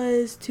 this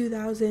was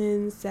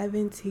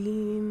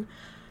 2017.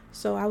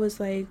 So I was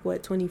like,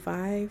 what,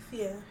 25?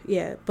 Yeah.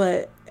 Yeah,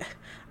 but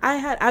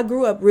I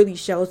grew up really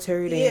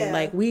sheltered, and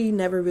like we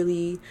never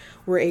really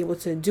were able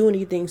to do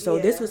anything. So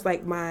this was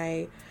like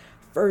my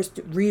first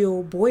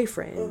real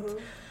boyfriend. Mm-hmm.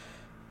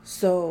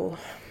 So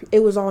it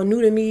was all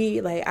new to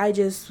me. Like, I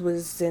just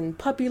was in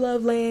puppy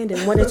love land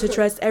and wanted to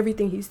trust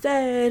everything he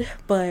said.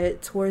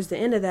 But towards the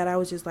end of that, I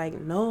was just like,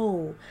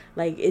 no.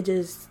 Like, it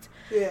just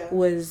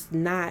was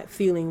not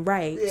feeling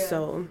right. Yeah.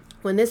 So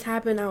when this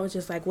happened, I was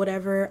just like,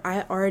 whatever.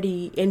 I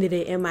already ended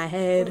it in my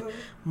head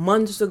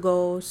months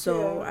ago.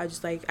 So I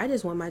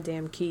just want my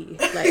damn key.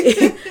 Like,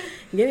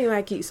 give me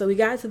my key. So we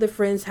got to the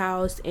friend's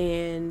house,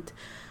 and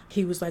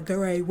he was like, all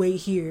right,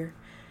 wait here.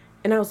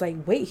 And I was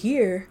like, wait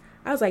here?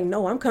 I was like,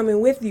 no, I'm coming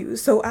with you.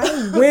 So I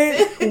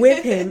went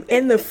with him.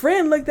 And the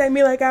friend looked at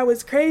me like I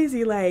was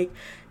crazy. Like,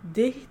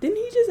 didn't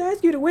he just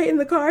ask you to wait in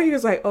the car? He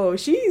was like, oh,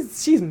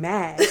 she's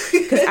mad.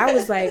 Because I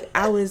was like,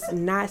 I was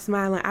not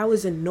smiling. I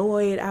was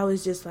annoyed. I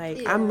was just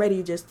like, I'm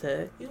ready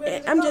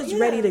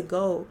ready to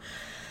go.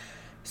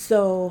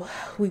 So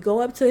we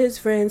go up to his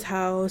friend's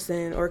house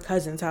or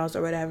cousin's house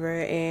or whatever.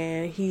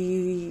 And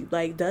he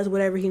like does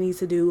whatever he needs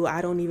to do.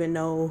 I don't even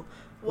know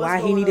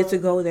why he needed to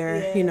go there.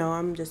 Yeah. You know,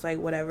 I'm just like,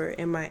 whatever,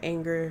 in my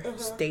anger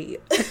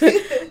state.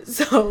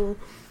 So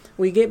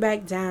we get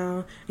back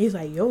down. He's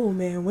like, yo,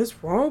 man,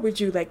 what's wrong with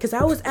you? Like, because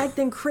I was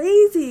acting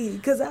crazy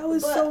because I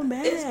was so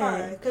mad. It's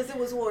fine because it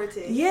was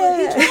warranted.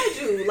 Yeah. He tried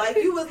you. Like,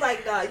 you was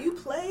like, nah, you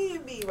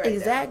playing me right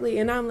Exactly.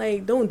 Now. And I'm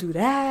like, don't do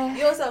that.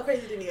 You don't sound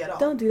crazy to me at all.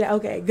 Don't do that.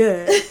 Okay,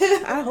 good.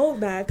 I hope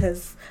not,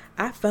 because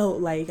I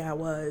felt like I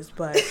was.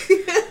 But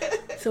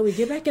so we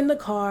get back in the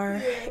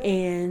car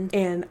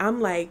and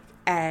I'm like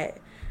at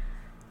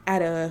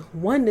a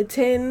 1 to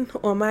 10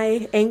 on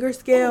my anger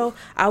scale.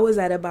 I was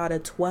at about a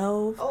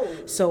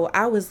 12. So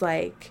I was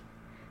like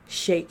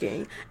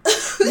shaking.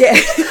 Yeah.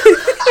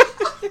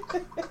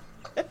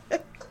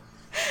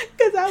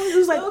 Because I was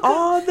just like,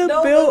 all the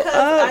build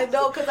up. I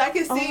know, because I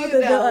can see you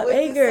now.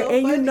 Anger. So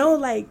and you know,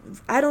 like,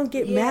 I don't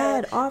get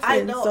mad often.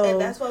 I know, so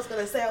and that's what I was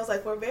going to say. I was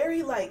like, we're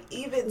very, like,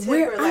 even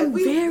tempered. Like, I'm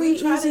very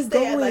try easy to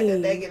stay going. At, like, a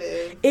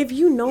negative. If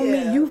you know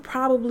me, you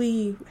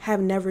probably have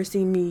never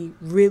seen me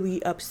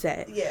really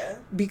upset. Yeah.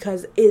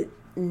 Because it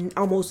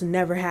almost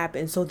never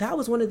happens. So that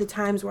was one of the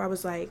times where I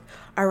was like,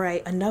 all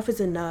right, enough is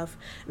enough.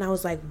 And I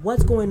was like,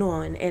 what's going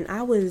on? And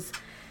I was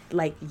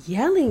like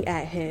yelling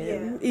at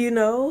him, you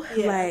know,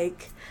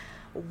 like,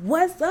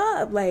 what's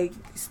up? Like,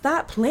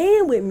 stop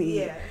playing with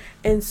me. Yeah.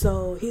 And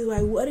so he's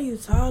like, what are you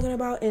talking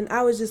about? And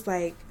I was just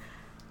like,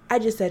 I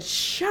just said,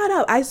 shut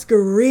up. I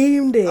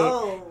screamed it.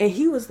 And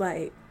he was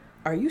like,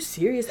 are you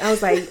serious? I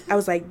was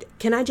like,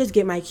 can I just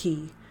get my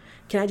key?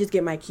 Can I just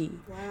get my key?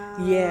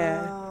 Wow.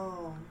 Yeah.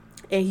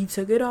 And he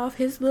took it off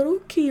his little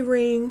key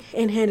ring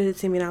and handed it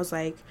to me. And I was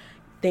like,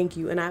 thank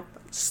you. And I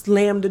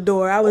slammed the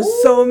door. I was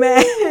so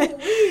mad.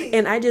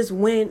 And I just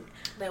went.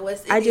 And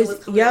I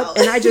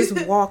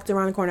just walked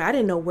around the corner. I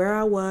didn't know where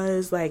I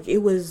was. Like, it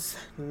was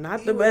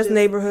not the best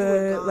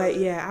neighborhood. Like,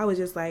 I was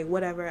just like,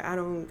 whatever. I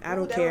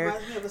don't care.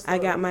 I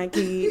got my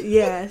key.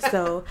 Yeah.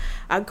 So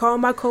I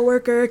called my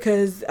coworker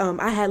because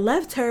I had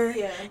left her,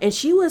 and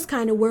she was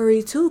kind of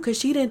worried too because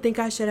she didn't think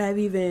I should have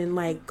even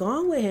like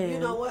gone with him. You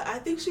know what? I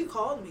think she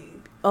called me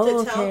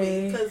to tell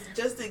me, because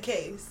just in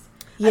case.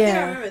 Yeah. I think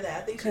I remember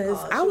that. I think she called.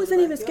 Because I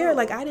wasn't even scared.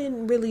 Like, I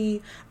didn't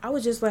really. I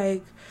was just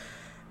like,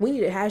 we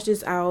need to hash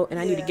this out, and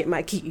I need to get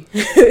my key.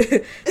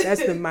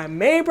 That's my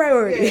main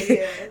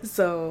priority.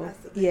 So,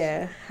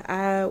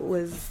 I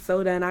was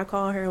so done. I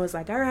called her and was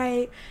like, all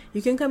right,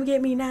 you can come get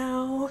me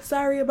now.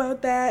 Sorry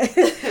about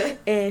that.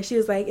 And she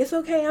was like, it's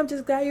okay. I'm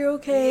just glad you're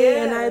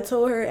okay. And I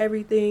told her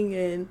everything,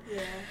 and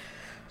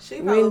we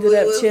ended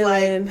up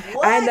chilling. Like,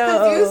 what? I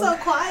know. You're so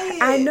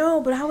quiet. I know,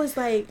 but I was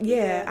like,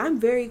 I'm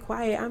very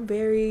quiet. I'm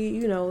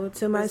very,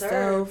 to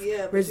myself,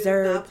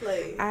 reserved.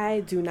 I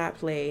do not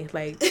play.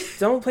 Like,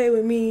 don't play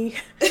with me,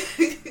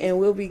 and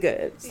we'll be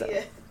good. So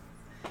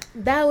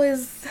that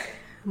was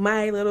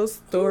my little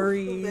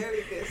story.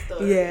 Very good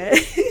story.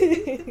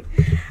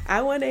 Yeah.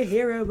 I want to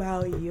hear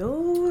about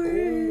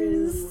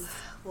yours. Ooh.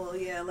 Well,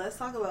 let's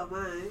talk about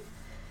mine.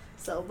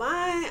 So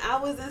I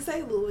was in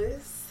St.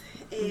 Louis.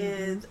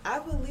 And I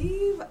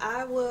believe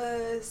I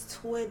was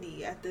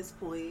 20 at this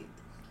point,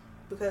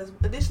 because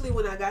initially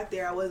when I got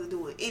there, I wasn't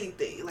doing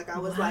anything. Like, I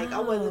was like, I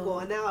wasn't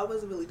going out. I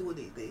wasn't really doing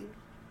anything.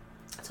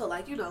 So,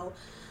 like, the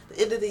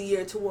end of the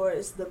year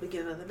towards the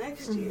beginning of the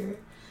next year.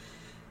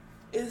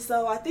 And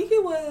so I think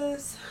it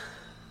was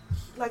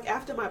like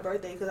after my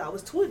birthday, because I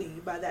was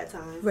 20 by that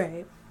time.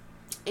 Right.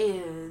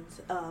 And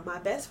my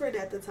best friend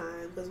at the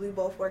time, because we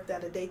both worked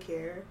at a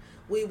daycare,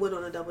 we went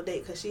on a double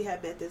date because she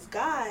had met this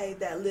guy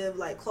that lived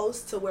like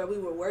close to where we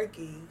were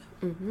working.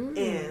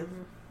 And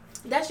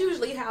that's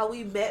usually how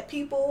we met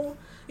people.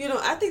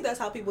 I think that's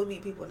how people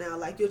meet people now.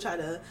 Like, you'll try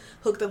to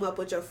hook them up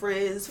with your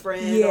friend's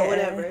friend or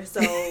whatever.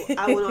 So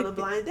I went on a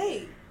blind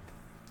date.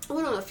 I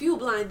went on a few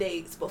blind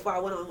dates before I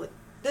went on with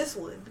this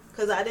one,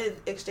 because I didn't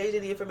exchange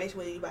any information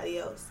with anybody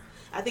else.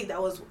 I think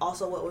that was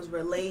also what was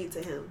relayed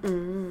to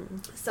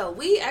him. So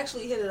we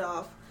actually hit it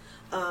off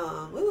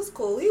It was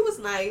cool. He was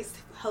nice,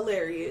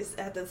 hilarious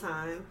at the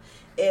time,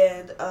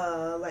 and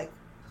like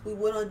we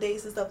went on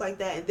dates and stuff like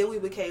that, and then we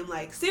became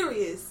like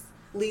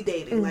seriously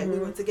dating. Like we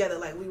were together,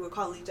 like we were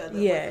calling each other.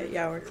 Yeah,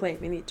 y'all were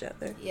claiming each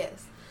other.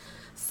 Yes.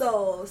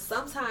 So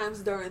sometimes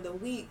during the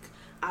week,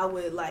 I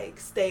would like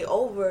stay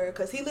over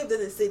because he lived in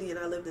the city and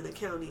I lived in the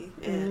county.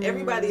 And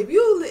everybody, if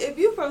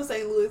you from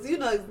St. Louis, you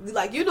know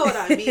what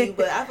I mean.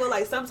 But I feel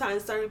like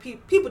sometimes certain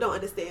people don't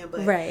understand.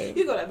 But right,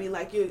 you know what I mean.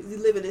 Like you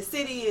live in the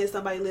city and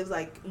somebody lives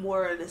like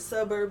more in a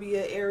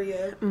suburbia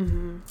area.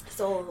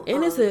 So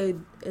and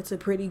it's a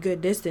pretty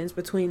good distance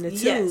between the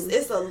two. Yes,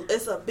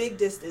 it's a big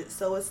distance.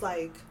 So it's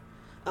like,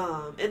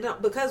 and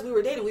because we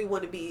were dating, we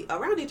want to be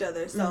around each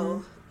other.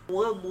 So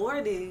one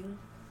morning,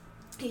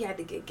 he had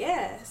to get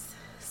gas.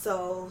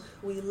 So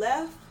we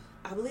left,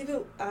 I believe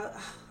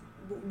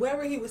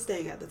wherever he was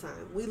staying at the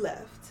time, we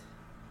left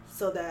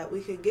so that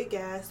we could get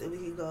gas and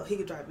he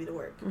could drive me to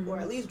work, or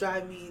at least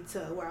drive me to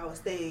where I was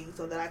staying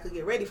so that I could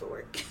get ready for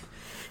work.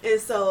 And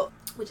so,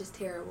 which is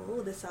terrible.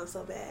 Ooh, this sounds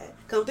so bad.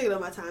 Cause I'm thinking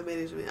of my time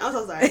management. I'm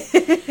so sorry.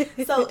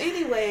 So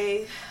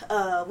anyway,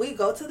 we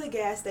go to the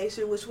gas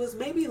station, which was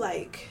maybe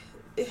like,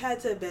 it had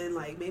to have been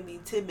like maybe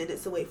 10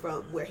 minutes away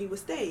from where he was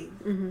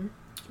staying.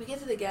 We get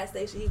to the gas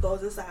station. He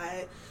goes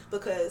inside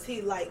because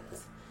he liked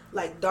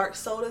like dark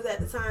sodas at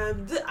the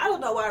time. I don't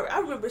know why. I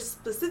remember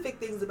specific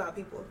things about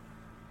people.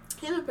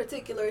 Him in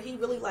particular, he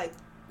really liked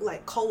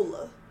like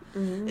cola,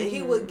 and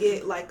he would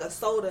get like a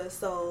soda.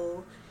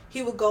 So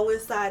he would go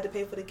inside to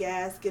pay for the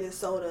gas, get his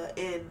soda,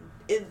 and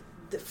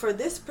on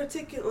this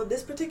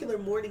particular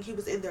morning, he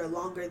was in there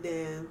longer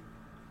than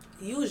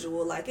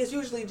usual. Like it's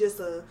usually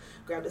just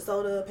grab the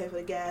soda, pay for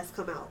the gas,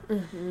 come out.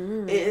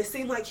 And it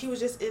seemed like he was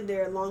just in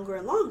there longer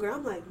and longer.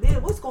 I'm like,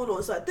 man, what's going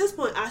on? So at this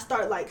point I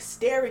start like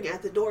staring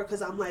at the door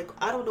because I'm like,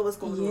 I don't know what's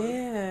going on.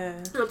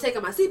 And I'm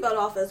taking my seatbelt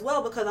off as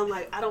well because I'm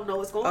like, I don't know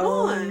what's going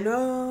on.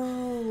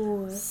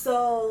 No.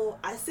 So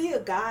I see a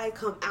guy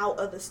come out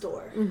of the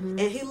store and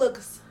he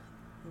looks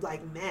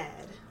like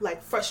mad,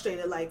 like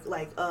frustrated, like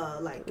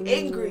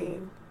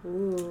angry.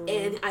 Ooh.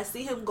 And I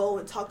see him go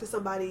and talk to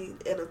somebody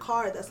in a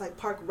car that's like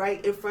parked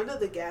right in front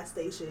of the gas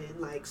station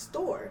like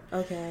store.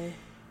 Okay.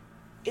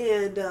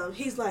 And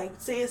he's like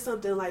saying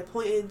something like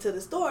pointing to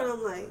the store, and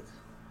I'm like,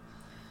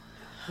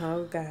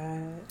 oh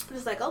God.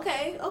 It's like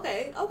okay.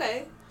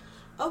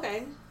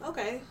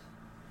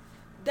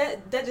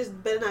 That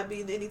just better not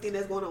be anything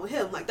that's going on with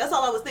him. Like that's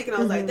all I was thinking. I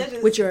was like, that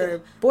just with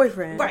your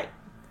boyfriend, right?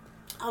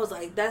 I was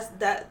like,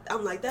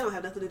 I'm like, that don't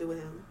have nothing to do with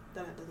him.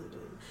 That have nothing to do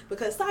with him.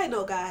 Because side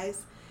note,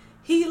 guys.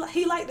 He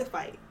liked to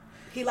fight.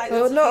 He liked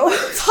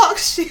to talk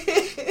shit.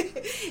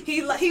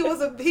 He liked to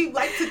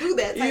do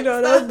that type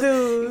of stuff. Those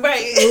dudes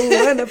right? who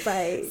want to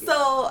fight.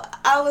 So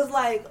I was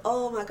like,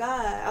 oh my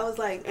God. I was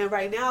like, and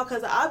right now,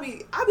 cause I'll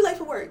be late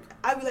for work.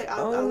 I'll be like,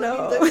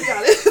 let me be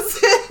honest.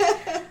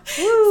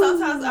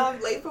 Sometimes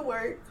I'm late for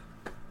work.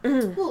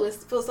 Ooh, it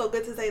feels so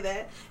good to say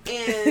that.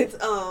 And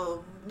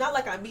not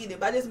like I mean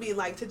it, but I just mean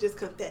like to just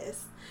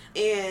confess.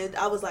 And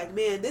I was like,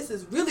 man, this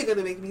is really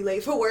gonna make me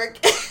late for work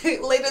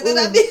later than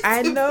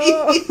I need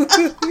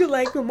to be. You're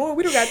like, come on,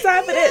 we don't got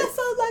time for this.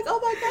 So I was like, oh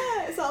my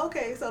God. So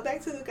okay, so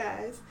back to the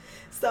guys.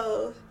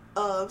 So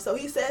so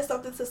he said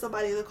something to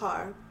somebody in the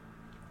car.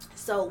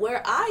 So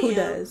where I am, who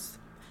does?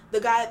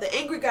 The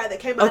angry guy that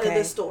came out of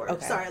the store.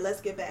 Okay. Sorry,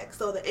 let's get back.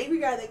 So the angry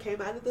guy that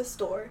came out of the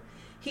store,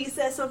 he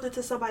said something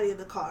to somebody in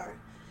the car.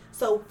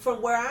 So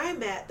from where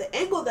I'm at, the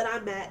angle that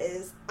I'm at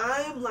is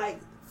I'm like,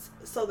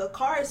 so the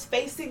car is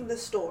facing the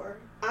store.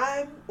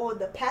 I'm on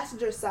the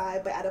passenger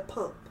side, but at a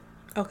pump.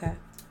 Okay.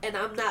 And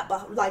I'm not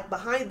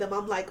behind them.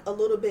 I'm like a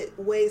little bit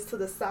ways to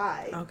the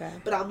side. Okay.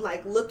 But I'm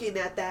like looking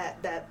at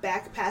that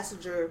back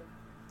passenger,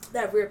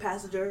 that rear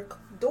passenger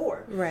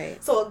door.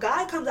 Right. So a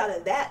guy comes out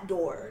of that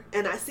door,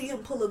 and I see him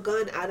pull a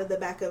gun out of the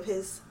back of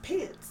his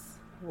pants.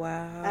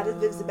 Wow. Out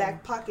of his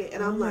back pocket,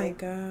 and I'm like,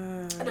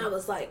 God. And I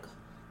was like,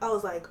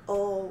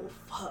 oh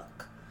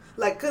fuck.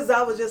 Like, cause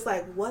I was just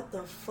like, what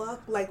the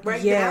fuck? Like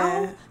right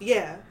now?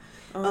 Yeah.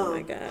 Oh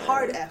my God.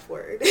 Hard F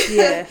word.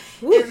 Yeah.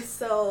 And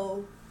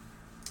so,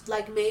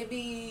 like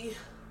maybe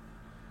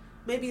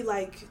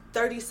like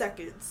 30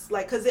 seconds.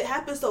 Like, cause it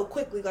happened so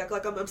quickly. Like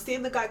I'm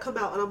seeing the guy come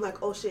out and I'm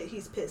like, oh shit,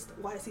 he's pissed.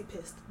 Why is he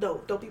pissed?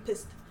 No, don't be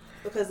pissed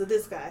because of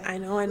this guy. I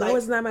know like,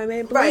 it's not my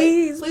man.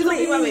 Please don't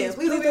be my man.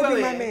 Please don't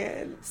be my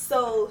man.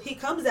 So he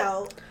comes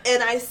out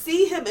and I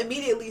see him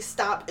immediately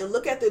stop and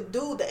look at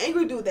the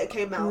angry dude that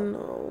came out.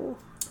 No.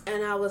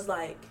 And I was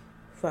like,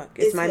 fuck,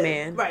 it's my him.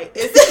 man. Right.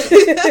 It's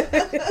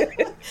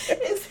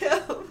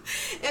him.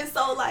 And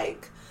so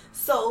like,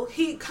 so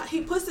he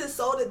puts his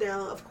soda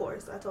down. Of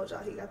course, I told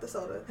y'all he got the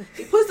soda.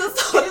 He puts the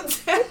soda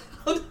down.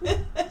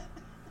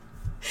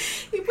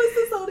 He puts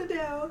the soda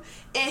down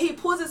and he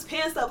pulls his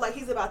pants up like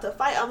he's about to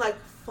fight. I'm like,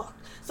 fuck.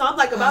 So I'm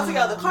like about to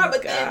get out of the car,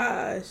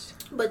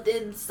 but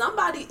then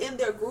somebody in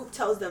their group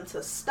tells them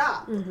to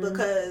stop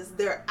because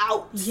they're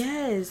out.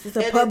 Yes, it's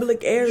a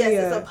public area.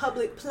 Yes, it's a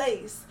public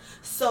place.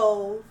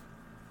 So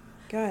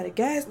God, a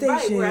gas station.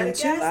 Right, we're at a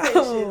gas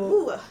station.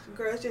 Ooh,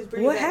 girls just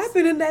bring. What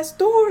happened in that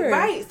store?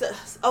 Right.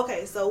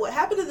 So what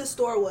happened in the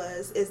store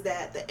is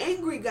that the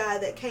angry guy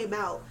that came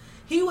out,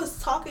 he was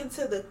talking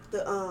to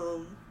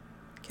the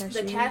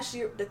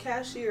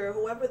cashier,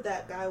 whoever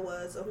that guy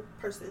was, a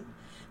person,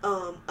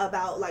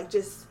 about like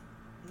just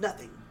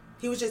nothing.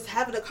 He was just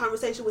having a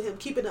conversation with him,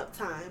 keeping up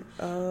time.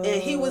 Oh.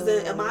 And he was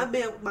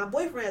my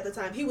boyfriend at the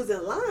time, he was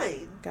in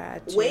line,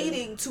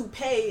 waiting to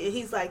pay, and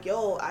he's like,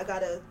 "Yo, I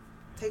gotta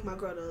take my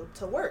girl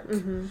to work."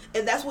 Mm-hmm.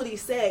 And that's what he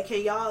said.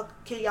 Can y'all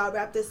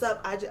wrap this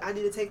up? I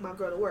need to take my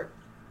girl to work.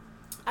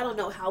 I don't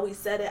know how he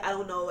said it. I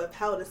don't know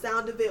how the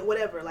sound of it,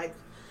 whatever. Like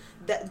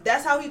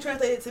that's how he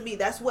translated it to me.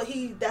 That's what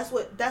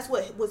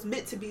was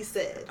meant to be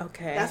said.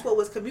 Okay. That's what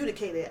was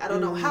communicated. I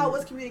don't know how it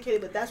was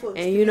communicated, but that's what was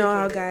communicated. And you know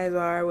how guys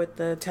are with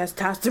the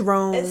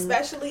testosterone.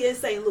 Especially in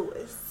St.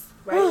 Louis.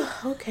 Right?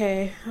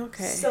 Okay.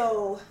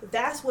 So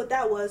that's what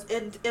that was.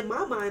 And in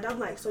my mind, I'm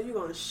like, so you're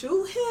going to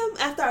shoot him?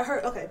 After I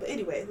heard, okay, but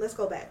anyway, let's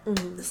go back.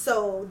 Mm-hmm.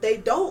 So they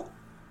don't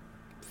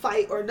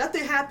fight or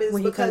nothing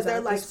happens because they're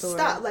like,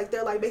 stop. Like,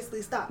 they're like,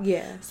 basically stop.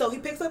 Yeah. So he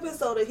picks up his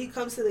soda, he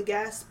comes to the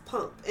gas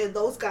pump, and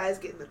those guys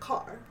get in the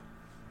car.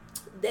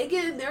 They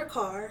get in their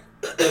car,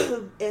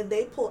 and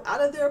they pull out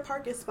of their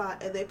parking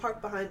spot, and they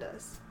park behind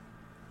us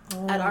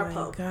at our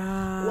pump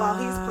while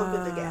he's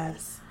pumping the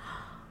gas.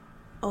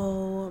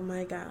 Oh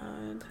my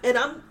God. And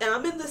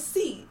I'm in the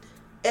seat,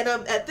 and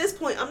I'm at this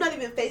point I'm not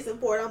even facing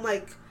forward. I'm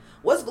like,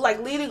 what's like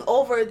leaning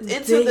over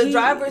into the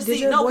driver's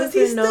seat? No, because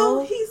he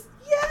knew.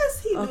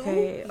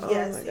 Okay. Oh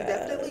yes, my he God.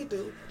 definitely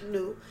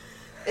knew.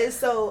 And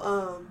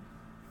so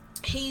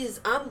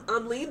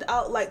I'm leaned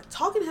out, like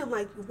talking to him,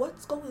 like,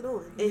 what's going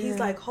on? And he's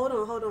like, hold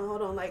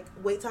on, like,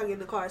 wait till I get in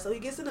the car. So he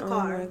gets in the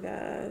car. Oh my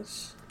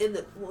gosh.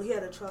 He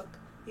had a truck.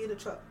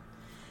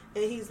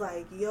 And he's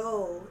like,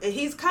 yo, and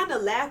he's kind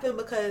of laughing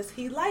because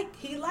he liked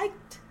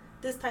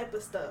this type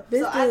of stuff.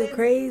 This is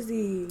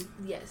crazy.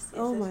 Yes.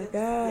 Oh my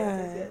God.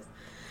 Yes.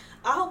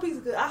 I hope he's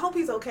good. I hope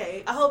he's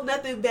okay. I hope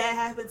nothing bad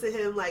happened to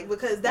him, like,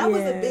 because that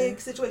was a big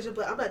situation.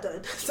 But I'm not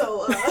done.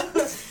 So,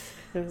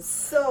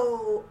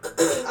 so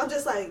I'm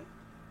just like,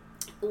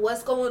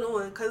 what's going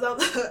on? Because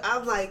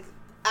I'm like,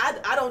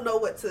 I don't know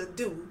what to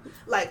do.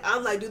 Like,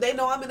 I'm like, do they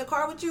know I'm in the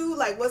car with you?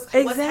 Like, what's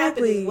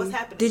happening? What's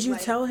happening? Did you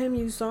like, tell him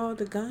you saw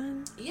the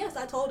gun? Yes,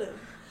 I told him.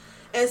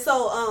 And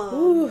so,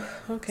 Ooh,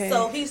 okay.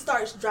 So he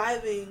starts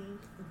driving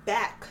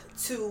back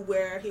to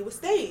where he was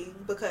staying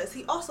because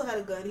he also had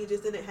a gun. He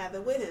just didn't have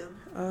it with him.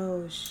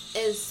 Oh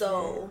shit. And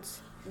so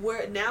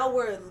we're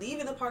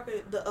leaving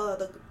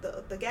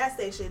the gas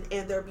station,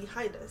 and they're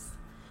behind us.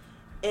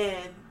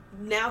 And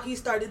now he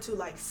started to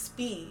like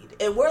speed,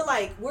 and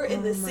we're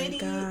in the city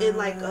in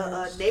like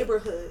a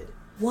neighborhood.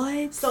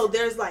 What? So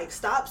there's like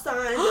stop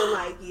signs and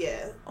like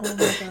Oh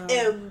my God.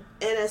 And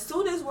as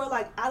soon as we're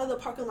like out of the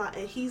parking lot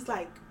and he's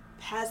like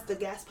has the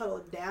gas pedal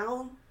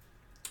down,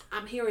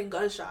 I'm hearing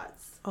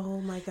gunshots. Oh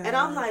my God. And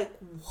I'm like,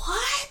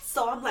 what?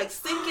 So I'm like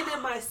sinking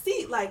in my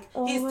seat, like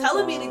he's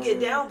telling me to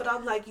get down, but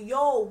I'm like,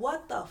 yo,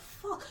 what the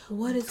fuck?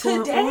 What is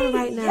going on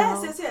right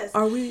now? Yes.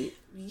 Are we?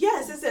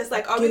 Yes.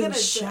 Like, are we gonna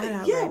shot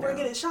at? Yeah, we're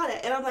getting shot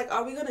at. And I'm like,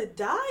 are we gonna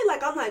die?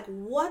 Like, I'm like,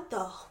 what?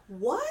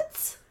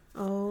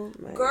 Oh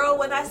my girl, God.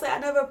 when I say I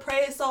never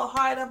prayed so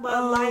hard in my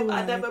life,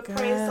 I never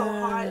prayed so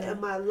hard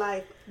in my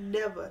life.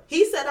 Never.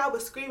 He said I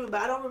was screaming,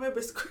 but I don't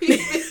remember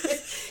screaming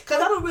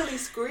because I don't really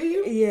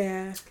scream.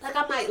 Yeah. Like,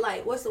 I might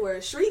like, what's the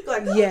word? Shriek?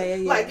 Like, yeah.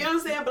 Like, you know what I'm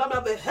saying? But I'm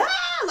not like,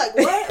 like,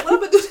 what? What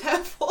am I gonna do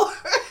that for?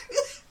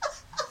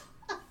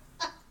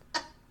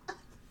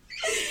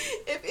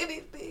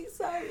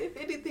 If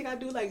anything, I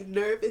do like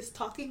nervous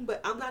talking,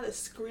 but I'm not a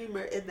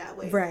screamer in that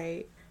way.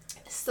 Right.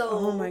 So,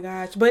 oh my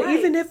gosh! But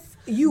even if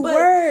you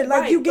were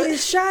like you getting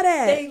shot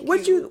at, what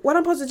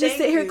I'm supposed to just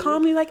sit here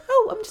calmly like,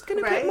 oh, I'm just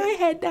gonna put my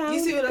head down. You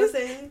see what I'm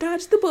saying?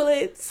 Dodge the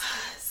bullets.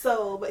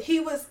 So, but he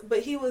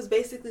was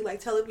basically like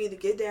telling me to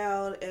get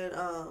down and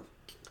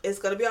it's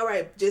gonna be all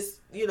right. Just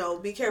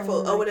be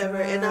careful or whatever.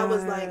 God.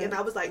 And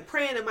I was like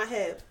praying in my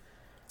head,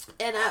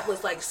 and I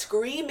was like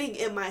screaming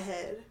in my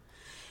head,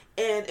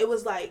 and it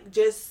was like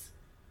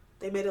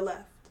they made a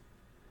left.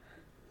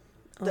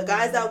 The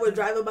guys that were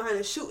driving behind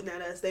us shooting at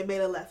us, they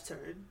made a left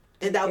turn.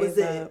 And that was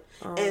it.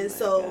 And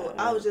so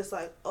I was just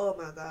like, oh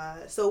my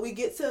God. So we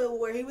get to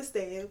where he was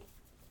staying.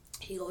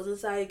 He goes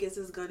inside, he gets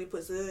his gun, he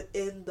puts it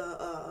in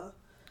the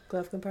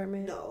glove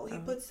compartment? No, he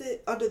puts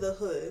it under the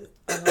hood.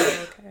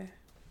 Oh, okay.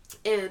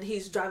 And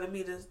he's driving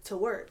me to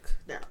work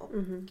now.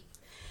 Mm-hmm.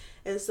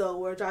 And so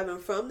we're driving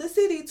from the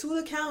city to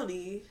the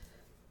county.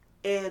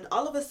 And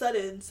all of a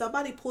sudden,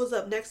 somebody pulls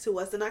up next to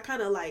us, and I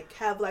kind of like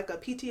have like a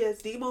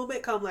PTSD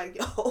moment. Cause I'm like,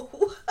 yo,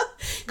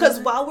 because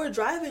while we're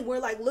driving, we're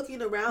like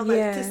looking around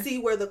like to see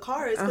where the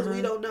car is, because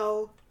we don't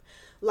know,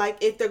 like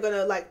if they're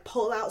gonna like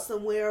pull out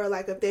somewhere, or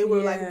like if they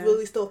were like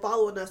really still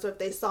following us, or if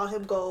they saw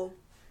him go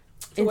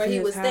to where he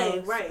was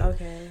staying. Right.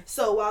 Okay.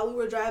 So while we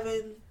were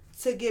driving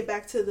to get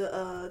back to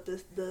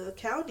the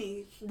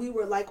county, we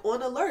were like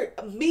on alert.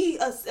 Me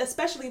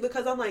especially,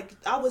 because I'm like,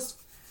 I was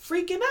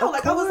freaking out.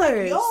 Like, I was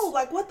like, yo,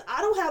 like, what?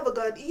 I don't have a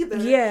gun either.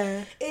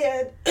 Yeah.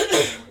 And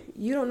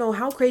you don't know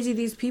how crazy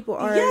these people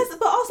are. Yes,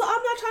 but also, I'm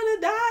not trying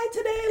to die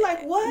today.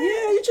 Like, what?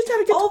 Yeah, you just trying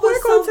to get to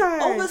work on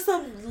time. Over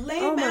some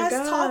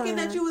lame-ass talking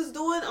that you was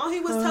doing. All he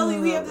was telling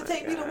you he had to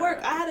take me to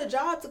work. I had a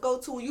job to go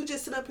to, and you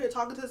just sit up here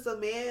talking to some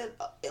man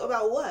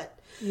about what?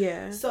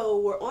 Yeah. So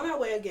we're on our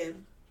way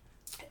again.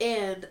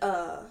 And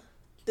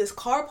this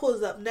car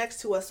pulls up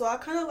next to us. So I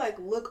kind of like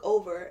look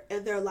over,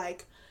 and they're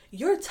like,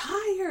 your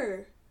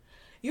tire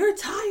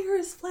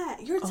is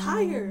flat. Your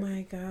tire. Oh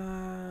my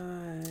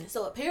God.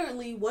 So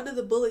apparently one of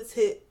the bullets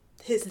hit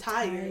his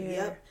tire.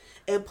 Yep.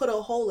 And put a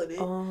hole in it.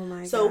 Oh my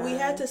God. So we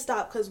had to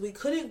stop because we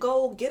couldn't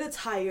go get a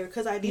tire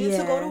because I needed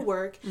to go to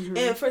work. Mm-hmm.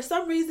 And for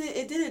some reason,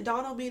 it didn't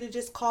dawn on me to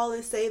just call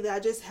and say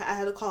that I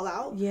had to call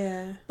out.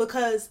 Yeah.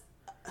 Because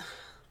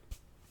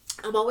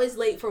I'm always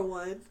late for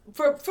one.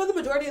 For the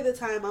majority of the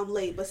time, I'm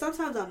late. But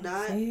sometimes I'm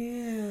not.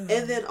 Yeah.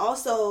 And then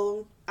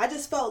also, I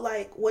just felt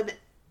like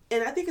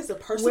and I think it's a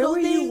personal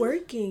thing. Where were you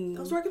working? I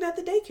was working at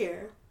the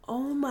daycare.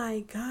 Oh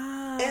my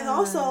God. And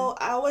also,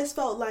 I always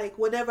felt like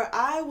whenever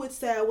I would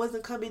say I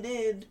wasn't coming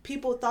in,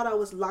 people thought I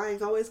was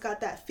lying. I always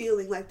got that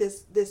feeling, like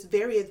this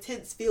very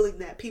intense feeling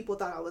that people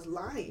thought I was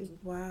lying.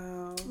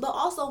 Wow. But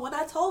also, when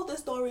I told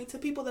this story to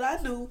people that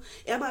I knew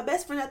and my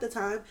best friend at the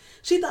time,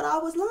 she thought I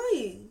was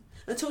lying.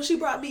 Until she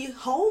brought me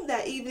home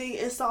that evening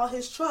and saw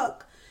his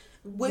truck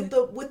with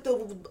the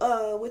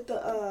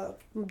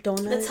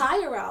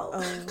tire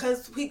out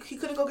because he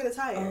couldn't go get a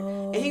tire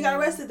and he got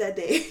arrested that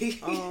day.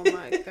 Oh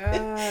my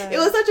God. It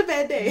was such a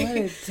bad day. What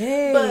a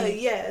day. But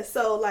yeah,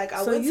 so like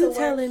I went to work. So you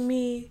telling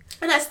me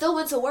and I still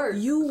went to work.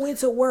 You went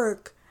to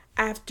work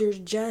after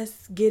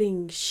just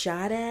getting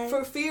shot at?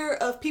 For fear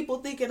of people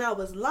thinking I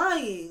was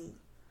lying,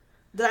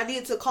 that I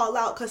needed to call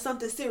out because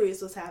something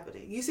serious was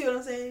happening. You see what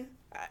I'm saying?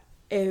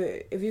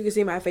 If you can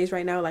see my face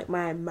right now, like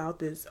my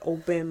mouth is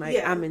open, like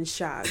I'm in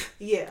shock.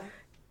 Yeah,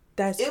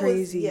 that's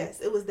crazy.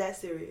 It was that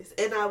serious,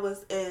 and I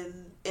was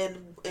and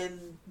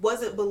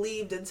wasn't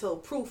believed until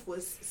proof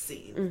was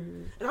seen.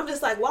 Mm-hmm. And I'm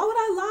just like, why would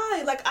I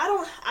lie? Like I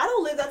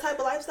don't live that type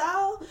of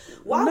lifestyle.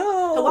 Why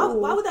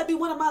would that be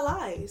one of my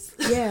lies?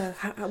 Yeah,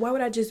 why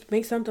would I just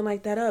make something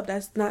like that up?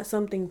 That's not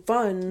something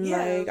fun. Yeah.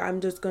 Like I'm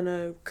just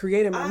gonna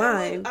create in my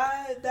mind.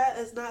 That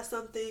is not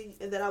something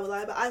that I would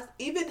lie about. I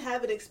even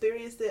haven't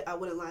experienced it. I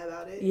wouldn't lie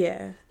about it.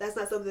 Yeah, that's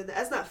not something.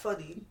 That's not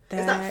funny.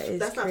 That's crazy.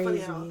 Not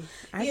funny at all.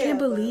 I can't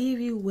believe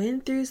you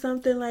went through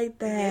something like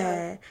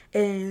that.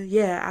 Yeah.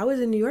 And I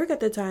was in New York at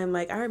the time.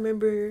 Like I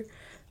remember,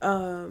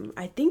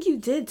 I think you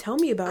did tell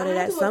me about it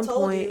at some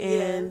point,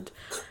 and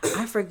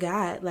I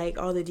forgot like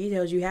all the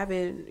details. You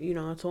haven't,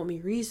 told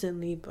me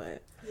recently,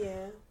 but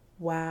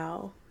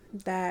wow.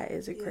 That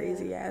is a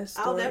crazy ass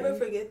story. I'll never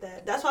forget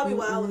that. That's probably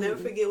why I will never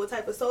forget what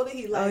type of soda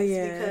he likes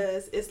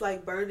because it's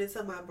like burned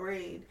into my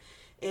brain.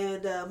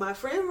 And my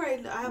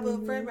friend I have a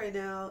friend right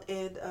now,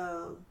 and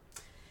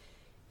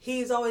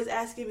he's always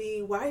asking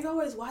me, why are you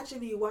always watching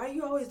me? Why are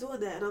you always doing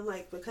that? And I'm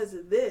like, because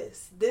of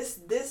this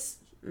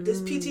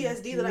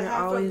PTSD that I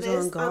have from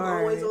this. I'm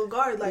always on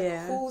guard. Like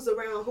who's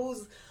around,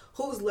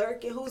 who's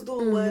lurking, who's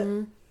doing what.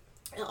 And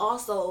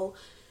also,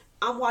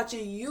 I'm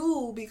watching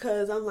you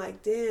because I'm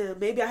like, damn,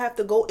 maybe I have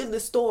to go in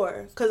the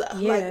store because I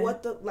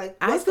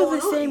feel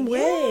the same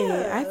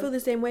way. I feel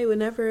the same way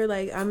whenever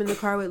like I'm in the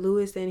car with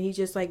Lewis and he's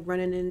just like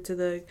running into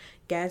the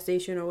gas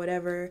station or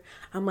whatever.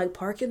 I'm like,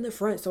 park in the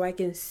front so I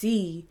can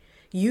see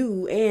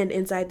you and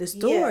inside the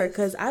store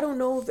because I don't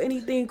know if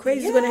anything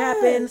crazy is going to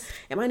happen.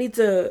 Am I going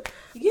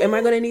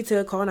to need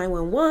to call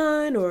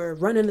 911 or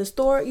run in the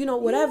store?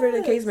 Whatever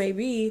the case may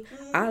be,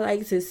 I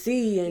like to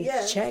see and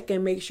check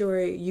and make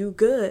sure you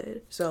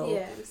good.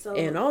 So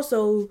and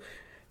also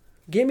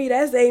give me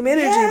that same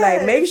energy.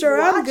 Like make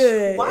sure I'm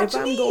good. If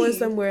I'm going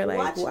somewhere,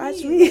 like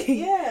watch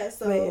me. Yeah.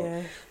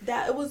 So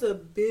that it was a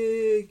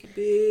big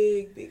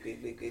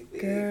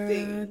Girl,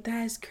 thing.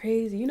 That's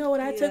crazy. You know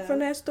what I took from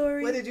that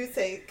story? What did you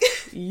take?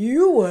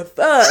 You a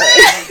thug.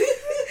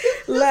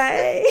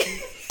 Like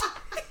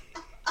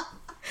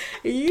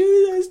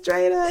you a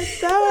straight up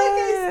thug.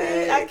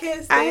 I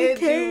can't stand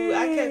you.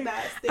 I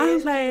cannot stand you. I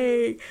was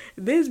like,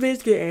 this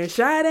bitch getting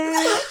shot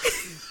at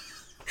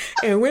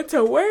and went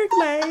to work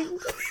like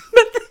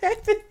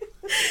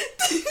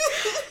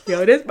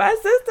yo, this my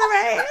sister,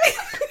 right?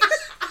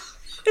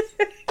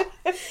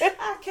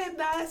 I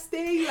cannot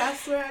stand you. I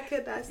swear I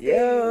cannot stand you.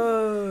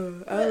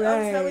 Yo, all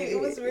right. I'm telling you,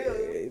 it was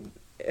real.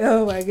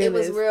 Oh my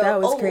goodness, it was real.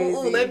 That was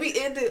crazy. Let me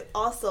end it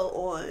also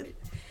on,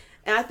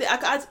 and I think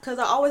because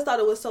I always thought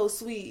it was so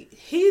sweet.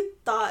 He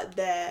thought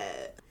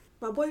that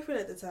my boyfriend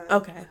at the time.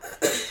 Okay.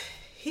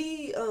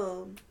 He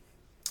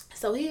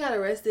so he got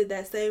arrested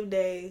that same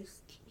day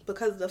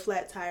because of the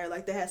flat tire.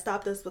 Like they had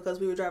stopped us because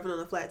we were driving on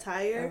a flat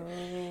tire,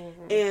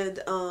 and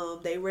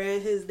they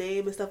ran his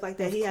name and stuff like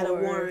that. He had a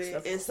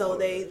warrant, and so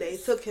they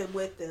took him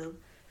with them.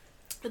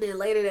 And then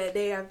later that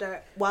day,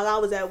 while I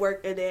was at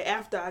work, and then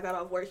after I got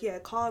off work, he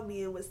had called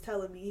me and was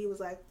telling me, he was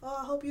like, "Oh,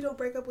 I hope you don't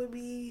break up with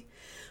me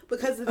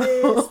because of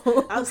this.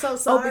 I'm so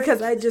sorry." Oh,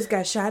 because I just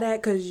got shot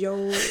at because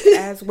your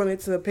ass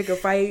wanted to pick a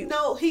fight.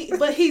 No, he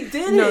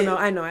didn't. No,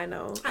 I know.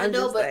 I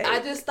know, but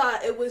I just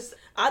thought it was.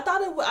 I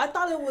thought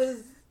it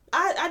was.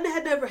 I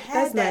had never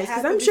had that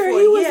happen. Because I'm sure before.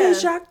 he was in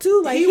shock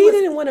too. Like he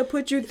didn't want to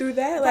put you through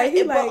that. Like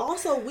he but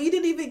also we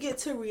didn't even get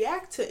to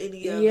react to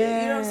any of it. You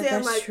know what I'm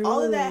saying? Like true.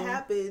 All of that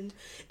happened,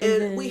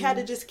 and we had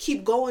to just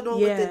keep going on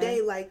with the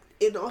day. Like,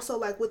 and also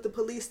like with the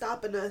police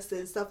stopping us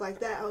and stuff like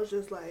that. I was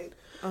just like,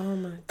 oh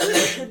my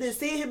god. And then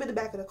seeing him in the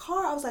back of the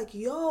car, I was like,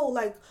 yo,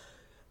 like,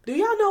 do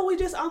y'all know we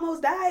just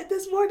almost died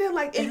this morning?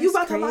 Like, and you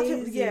about to watch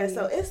him? Yeah.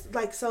 So it's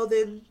like, so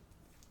then.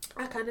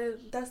 I kind of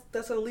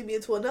that's gonna lead me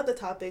into another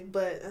topic,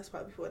 but that's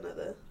probably for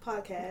another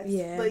podcast.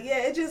 Yeah. But yeah,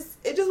 it just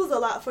was a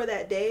lot for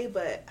that day,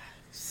 but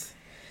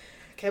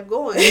kept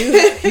going.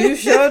 You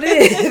sure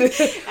did.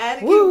 I had to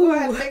keep going. I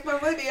had to make my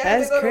money.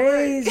 That's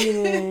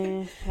crazy,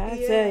 man.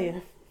 I tell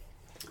you.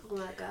 Oh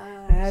my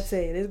gosh. I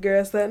tell you, this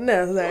girl's something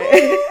else. Like.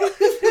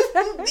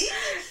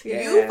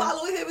 You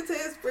following him into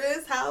his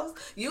friend's house.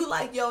 You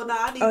like, yo, nah,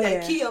 I need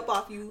that key up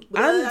off you.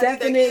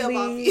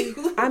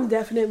 I'm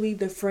definitely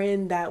the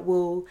friend that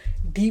will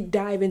deep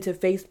dive into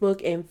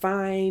Facebook and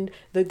find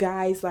the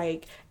guy's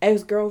like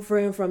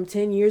ex-girlfriend from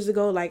 10 years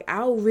ago. Like,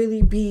 I'll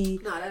really be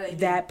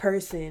that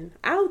person.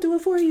 I'll do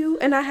it for you,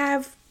 and I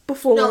have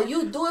before. No,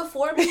 you do it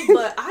for me,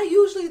 but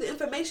the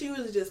information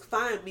usually just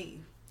find me.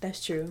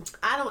 That's true.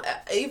 I don't,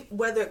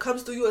 whether it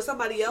comes through you or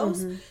somebody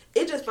else,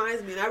 it just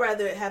finds me, and I'd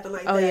rather it happen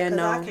like that because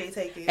I can't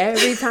take it.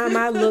 Every time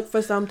I look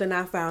for something,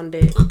 I found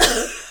it.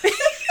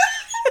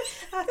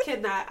 I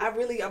cannot. I'm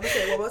going to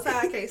say it one more time.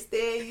 I can't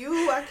stand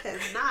you. I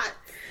cannot.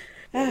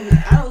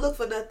 I don't look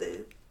for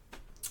nothing.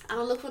 I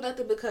don't look for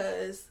nothing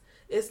because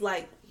it's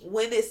like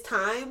when it's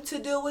time to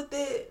deal with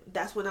it,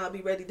 that's when I'll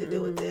be ready to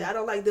deal with it. I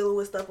don't like dealing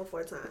with stuff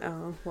before time.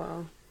 Oh,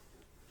 well.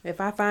 If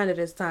I find it,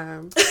 it's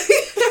time.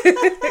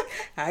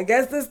 I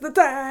guess this the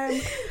time.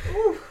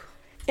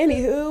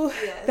 Anywho,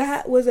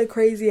 that was a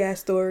crazy ass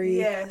story.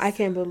 Yes. I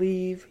can't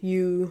believe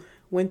you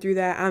went through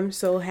that. I'm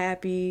so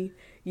happy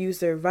you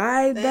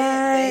survived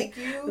that. Thank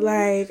you.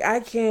 Like, I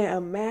can't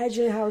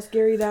imagine how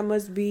scary that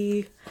must have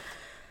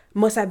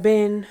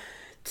been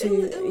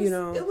to,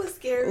 It was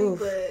scary,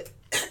 but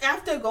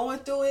after going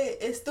through it,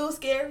 it's still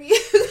scary.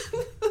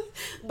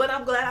 But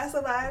I'm glad I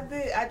survived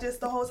it.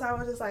 The whole time I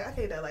was just like, I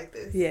can't die like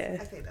this. Yeah.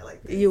 I can't die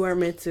like this. You were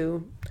meant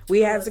to.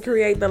 We had to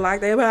create the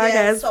Lockdown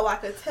podcast. So I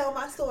could tell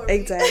my story.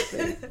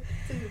 Exactly.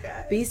 To you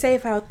guys. Be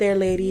safe out there,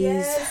 ladies.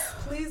 Yes,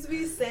 please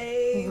be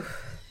safe.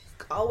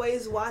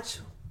 Always watch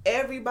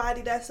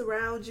everybody that's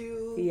around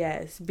you.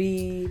 Yes,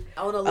 be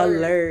on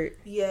alert.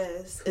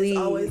 Yes, please. It's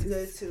always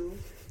good too.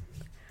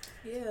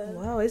 Yeah.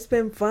 Wow, it's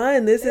been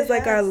fun. This is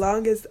like our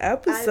longest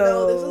episode. I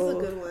know, this was a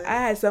good one.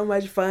 I had so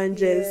much fun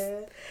just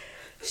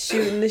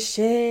shooting the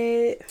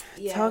shit,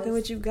 talking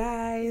with you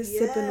guys,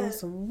 sipping on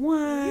some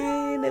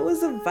wine. It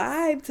was a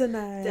vibe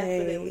tonight.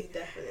 Definitely.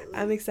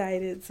 I'm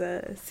excited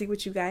to see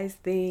what you guys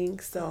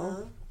think.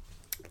 So,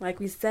 like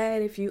we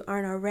said, if you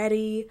aren't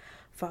already,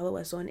 follow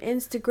us on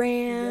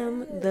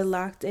Instagram, The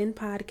Locked In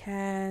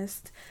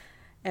Podcast,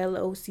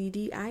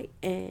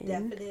 LOCDIN.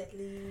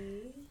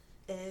 Definitely.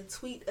 And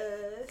tweet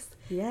us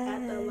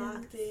at The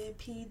Locked In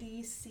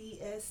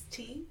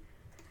PDCST.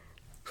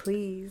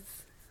 Please.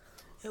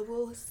 And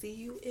we'll see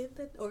you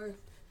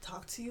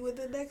talk to you in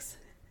the next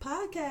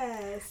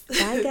podcast.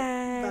 Bye,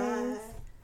 guys. Bye.